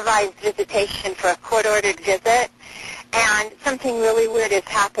supervised visitation for a court-ordered visit, and something really weird has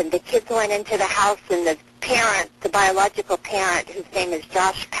happened. The kids went into the house, and the parent, the biological parent, whose name is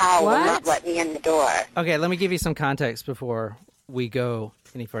Josh Powell, will not let me in the door. Okay, let me give you some context before we go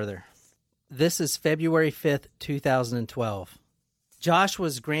any further. This is February 5th, 2012. Josh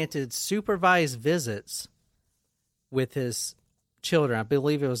was granted supervised visits with his children. I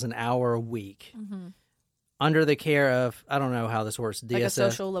believe it was an hour a week. Mm-hmm. Under the care of, I don't know how this works,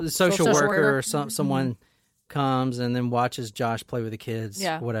 DSS, like a social worker or someone comes and then watches Josh play with the kids,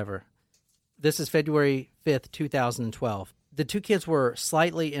 whatever. This is February 5th, 2012. The 2 kids were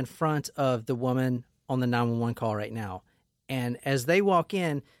slightly in front of the woman on the 911 call right now. And as they walk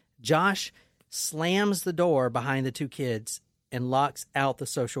in, Josh slams the door behind the 2 kids and locks out the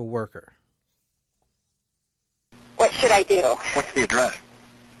social worker. What should I do? What's the address?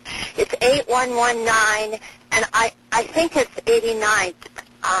 It's 8119, and I think it's 89th.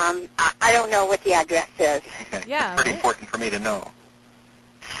 I don't know what the address is. Okay. Yeah. It's pretty important for me to know.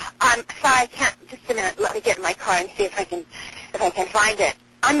 Sorry, I can't. Just a minute. Let me get in my car and see if I can find it.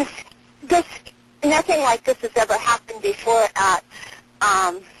 Nothing like this has ever happened before at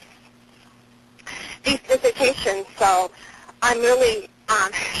these visitations, so I'm really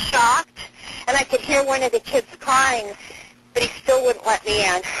shocked. And I could hear one of the kids crying, but he still wouldn't let me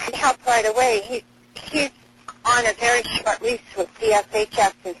in. He helped right away. He's on a very short lease with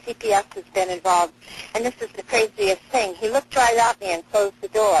DSHS, and CPS has been involved. And this is the craziest thing. He looked right at me and closed the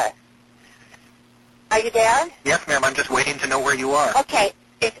door. Are you there? Yes, ma'am. I'm just waiting to know where you are. Okay.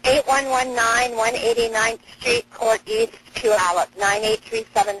 It's 8119 189th Street, Court East, Puyallup,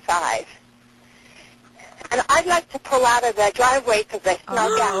 98375. And I'd like to pull out of the driveway because I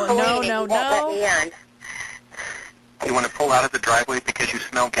smell gasoline and he won't let me in. You want to pull out of the driveway because you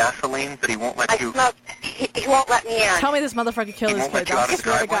smell gasoline, but he won't let you... He won't let me in. Tell me this motherfucker killed his kids. I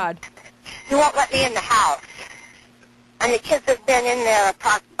swear to God. He won't let me in the house. And the kids have been in there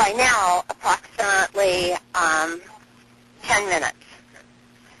by now approximately 10 minutes.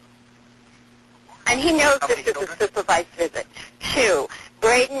 And he knows this is a supervised visit. 2.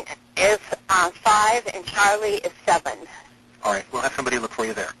 Braden is 5 and Charlie is 7. All right, we'll have somebody look for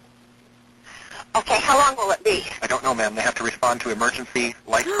you there. Okay, how long will it be? I don't know, ma'am. They have to respond to emergency,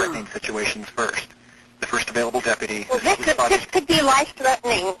 life-threatening situations first. The first available deputy Well, is responding. this could be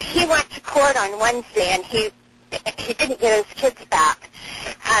life-threatening. He went to court on Wednesday, and he didn't get his kids back.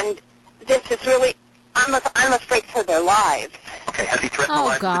 And this is really, I'm afraid for their lives. Okay, has he threatened the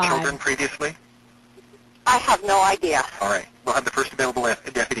lives of the children previously? I have no idea. All right. We'll have the first available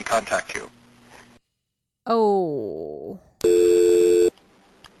deputy contact you. Oh.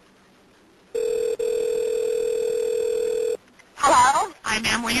 Hello? Hi,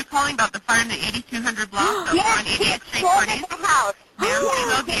 ma'am. Were you calling about the fire in the 8200 block of Yes, 188th Street, exploded the house. Ma'am, do you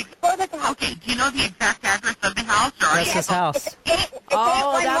know okay, do you know the exact address of the house? Or That's his house.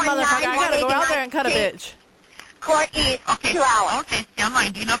 Oh, that motherfucker. I gotta go out there and cut a bitch. Court East, 2 hours. Okay, stay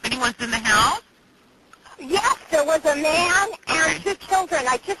online. Do you know if anyone's in the house? Yes, there was a man and 2 children.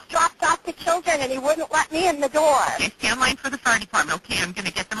 I just dropped off the children, and he wouldn't let me in the door. Okay, stay online for the fire department. Okay, I'm going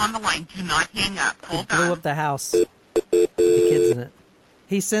to get them on the line. Do not hang up. Hold on. Blew up the house. The kids in it.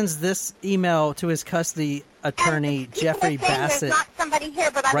 He sends this email to his custody attorney, Jeffrey Bassett, there's not somebody here,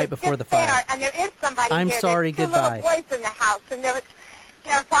 but I right was before just the fire. there, and there is somebody I'm here. sorry, There's 2 goodbye. little boys in the house, and they're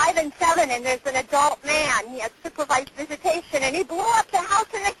 5 and 7, and there's an adult man. He has supervised visitation, and he blew up the house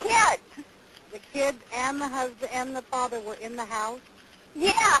and the kids. The kids and the husband and the father were in the house?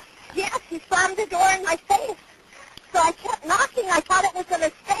 Yes, he slammed the door in my face. So I kept knocking. I thought it was a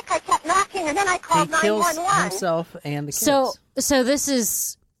mistake. I kept knocking, and then I called He kills 911. himself and the kids. So this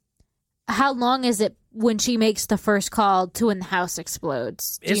is, how long is it when she makes the first call to when the house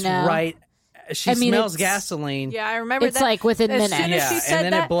explodes? Do It's you know? right. She smells gasoline. Yeah, I remember It's that. like within minutes. Yeah, and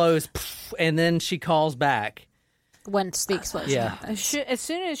then it blows, and then she calls back. Once the explosion Yeah. happens. As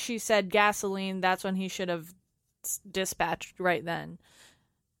soon as she said gasoline, that's when he should have dispatched right then.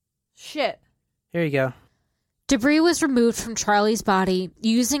 Shit. Here you go. Debris was removed from Charlie's body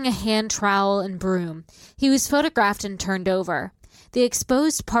using a hand trowel and broom. He was photographed and turned over. The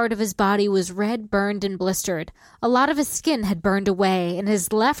exposed part of his body was red, burned, and blistered. A lot of his skin had burned away, and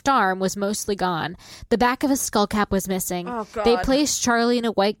his left arm was mostly gone. The back of his skull cap was missing. Oh, God. They placed Charlie in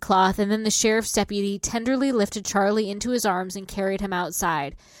a white cloth, and then the sheriff's deputy tenderly lifted Charlie into his arms and carried him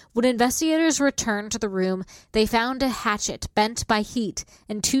outside. When investigators returned to the room, they found a hatchet bent by heat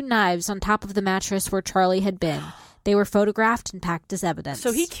and 2 knives on top of the mattress where Charlie had been. They were photographed and packed as evidence.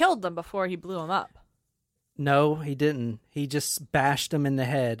 So he killed them before he blew them up. No, he didn't. He just bashed them in the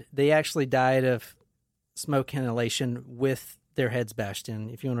head. They actually died of smoke inhalation with their heads bashed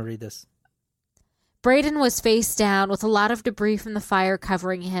in, if you want to read this. Braden was face down with a lot of debris from the fire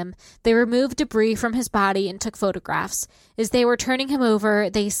covering him. They removed debris from his body and took photographs. As they were turning him over,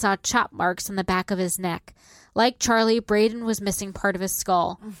 they saw chop marks on the back of his neck. Like Charlie, Braden was missing part of his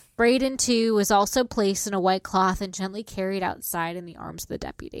skull. Braden, too, was also placed in a white cloth and gently carried outside in the arms of the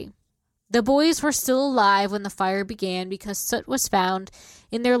deputy. The boys were still alive when the fire began because soot was found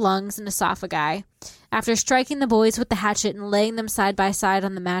in their lungs and esophagi. After striking the boys with the hatchet and laying them side by side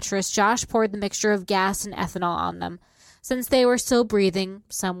on the mattress, Josh poured the mixture of gas and ethanol on them. Since they were still breathing,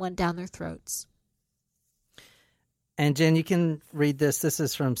 some went down their throats. And Jen, you can read this. This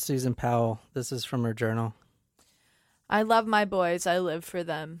is from Susan Powell. This is from her journal. I love my boys. I live for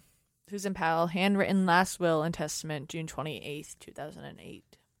them. Susan Powell, handwritten last will and testament, June 28th, 2008.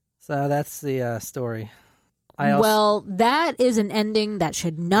 So that's the story. Well, that is an ending that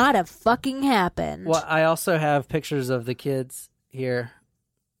should not have fucking happened. Well, I also have pictures of the kids here.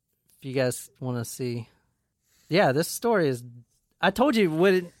 If you guys want to see. Yeah, this story is... I told you it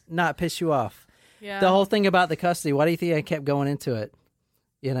would not piss you off. Yeah. The whole thing about the custody. Why do you think I kept going into it?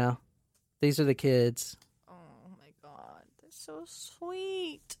 You know? These are the kids. Oh, my God. They're so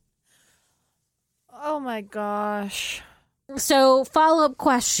sweet. Oh, my gosh. So, follow-up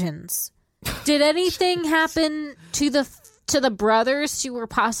questions. Did anything happen to the brothers who were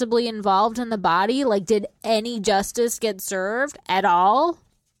possibly involved in the body? Like, did any justice get served at all?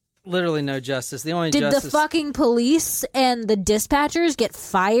 Literally no justice. The only Did justice... the fucking police and the dispatchers get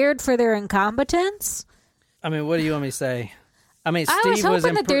fired for their incompetence? I mean, what do you want me to say? I mean, Steve I was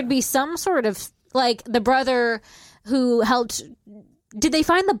hoping that there'd be some sort of, like, the brother who helped... Did they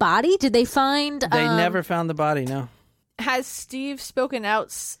find the body? Did they find... They never found the body, no. Has Steve spoken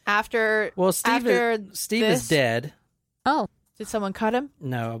out after? Well, Steve is dead. Oh, did someone cut him?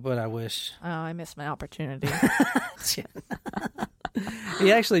 No, but I wish. Oh, I missed my opportunity.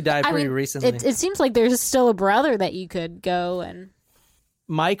 He actually died pretty recently. It seems like there's still a brother that you could go and.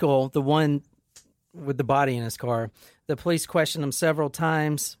 Michael, the one with the body in his car, the police questioned him several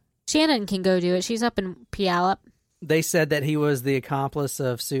times. Shannon can go do it. She's up in Puyallup. They said that he was the accomplice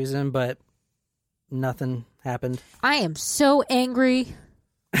of Susan, but nothing happened. I am so angry.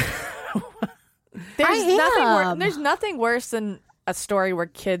 There's nothing worse than a story where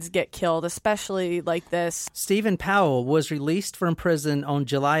kids get killed, especially like this. Stephen Powell was released from prison on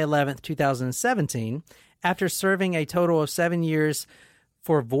July 11th, 2017, after serving a total of 7 years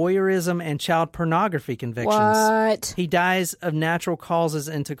for voyeurism and child pornography convictions. What? He dies of natural causes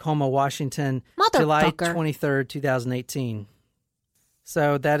in Tacoma, Washington, July 23rd, 2018.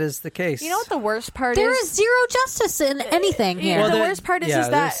 So that is the case. You know what the worst part is? There is zero justice in anything here. Well, the worst part is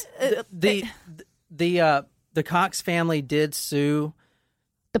that the Cox family did sue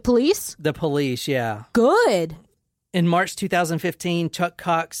the police. The police, yeah. Good. In March 2015, Chuck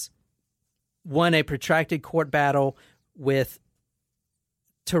Cox won a protracted court battle with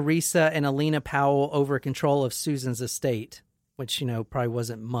Teresa and Alina Powell over control of Susan's estate, which, probably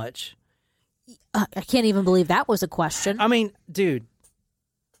wasn't much. I can't even believe that was a question. I mean, dude,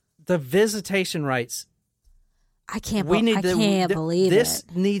 the visitation rights. I can't believe it. This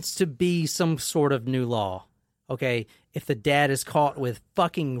needs to be some sort of new law. Okay, if the dad is caught with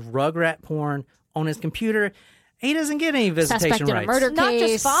fucking Rugrat porn on his computer, he doesn't get any visitation rights. Murder case. Not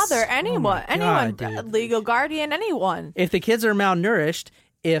just father, anyone, dude. Legal guardian, anyone. If the kids are malnourished,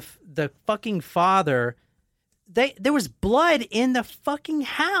 if the fucking father, there was blood in the fucking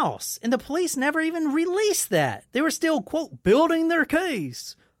house, and the police never even released that. They were still, quote, building their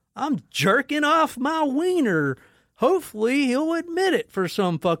case. I'm jerking off my wiener. Hopefully he'll admit it for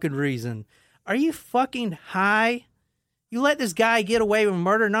some fucking reason. Are you fucking high? You let this guy get away with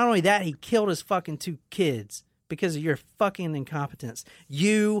murder. Not only that, he killed his fucking 2 kids because of your fucking incompetence.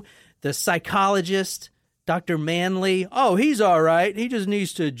 You, the psychologist, Dr. Manley. Oh, he's all right. He just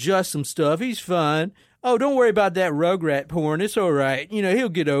needs to adjust some stuff. He's fine. Oh, don't worry about that Rugrat porn. It's all right. He'll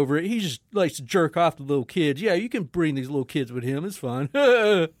get over it. He just likes to jerk off the little kids. Yeah, you can bring these little kids with him. It's fine.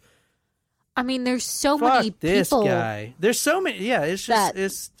 I mean, there's so Fuck many this people. Guy. There's so many. Yeah, it's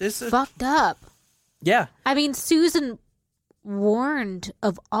just it's fucked up. Yeah. I mean, Susan warned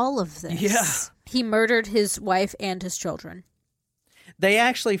of all of this. Yeah. He murdered his wife and his children. They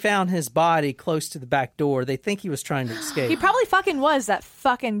actually found his body close to the back door. They think he was trying to escape. He probably fucking was, that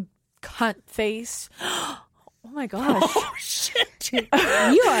fucking cunt face. Oh my gosh. Oh, shit. You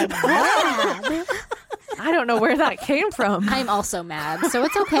are mad. I don't know where that came from. I'm also mad, so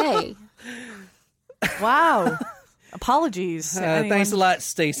it's okay. Wow. Apologies. Thanks a lot,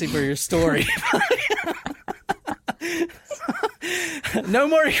 Stacy, for your story. No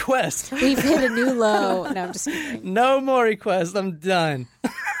more requests. We've hit a new low. No, I'm just kidding. No more requests. I'm done.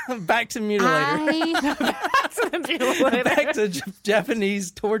 Back to mutilator. Back to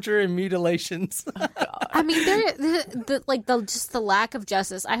Japanese torture and mutilations. I mean, just the lack of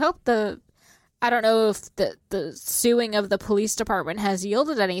justice. I hope I don't know if the suing of the police department has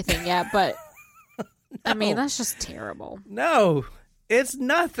yielded anything yet, but I mean, that's just terrible. No, it's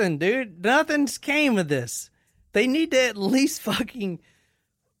nothing, dude. Nothing's came of this. They need to at least fucking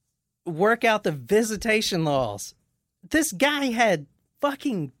work out the visitation laws. This guy had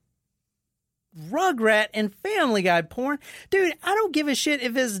fucking Rugrat and Family Guy porn. Dude, I don't give a shit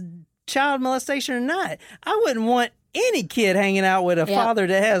if it's child molestation or not. I wouldn't want any kid hanging out with a father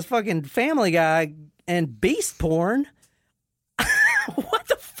that has fucking Family Guy and Beast porn. What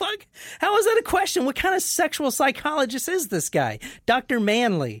the fuck? How is that a question? What kind of sexual psychologist is this guy? Dr.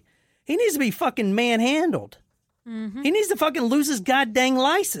 Manley. He needs to be fucking manhandled. Mm-hmm. He needs to fucking lose his goddamn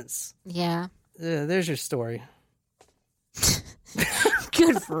license. Yeah. There's your story.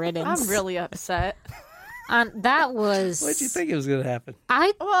 Good riddance. I'm really upset. That was... What did you think it was going to happen?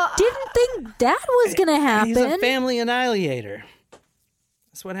 I didn't think that was going to happen. He's a family annihilator.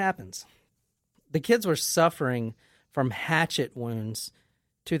 That's what happens. The kids were suffering from hatchet wounds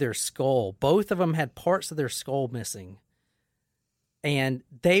to their skull. Both of them had parts of their skull missing. And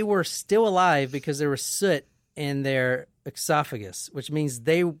they were still alive because there was soot in their esophagus, which means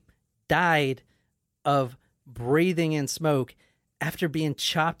they died of breathing in smoke after being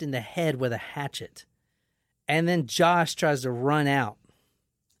chopped in the head with a hatchet. And then Josh tries to run out.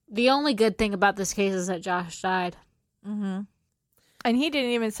 The only good thing about this case is that Josh died. Mm-hmm. And he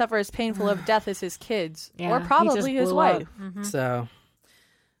didn't even suffer as painful of death as his kids. Yeah, or probably his wife. Mm-hmm. So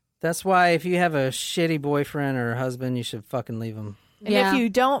that's why if you have a shitty boyfriend or husband, you should fucking leave him. And if you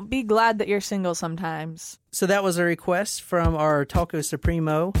don't, be glad that you're single sometimes. So that was a request from our Taco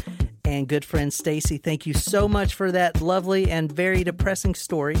Supremo and good friend Stacy. Thank you so much for that lovely and very depressing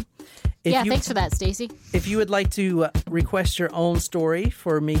story. Thanks for that, Stacy. If you would like to request your own story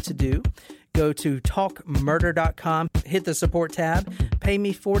for me to do, go to talkmurder.com, hit the support tab, pay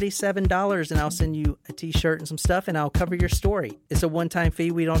me $47 and I'll send you a t-shirt and some stuff and I'll cover your story. It's a one-time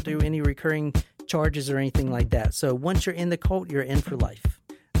fee. We don't do any recurring charges or anything like that. So once you're in the cult, you're in for life.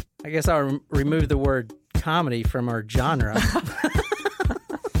 I guess I'll remove the word comedy from our genre.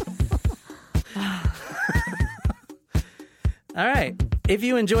 All right. If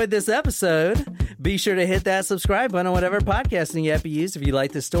you enjoyed this episode, be sure to hit that subscribe button on whatever podcasting app you use. If you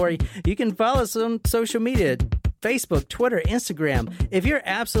like the story, you can follow us on social media, Facebook, Twitter, Instagram. If you're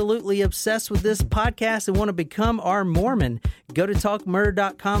absolutely obsessed with this podcast and want to become our Mormon, go to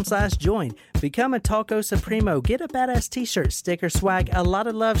talkmurder.com/join. Become a Talko Supremo. Get a badass t-shirt, sticker, swag, a lot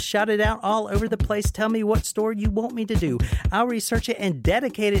of love. Shout it out all over the place. Tell me what story you want me to do. I'll research it and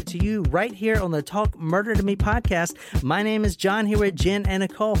dedicate it to you right here on the Talk Murder to Me podcast. My name is John, here with Jen and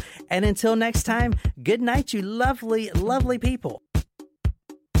Nicole. And until next time, good night, you lovely, lovely people.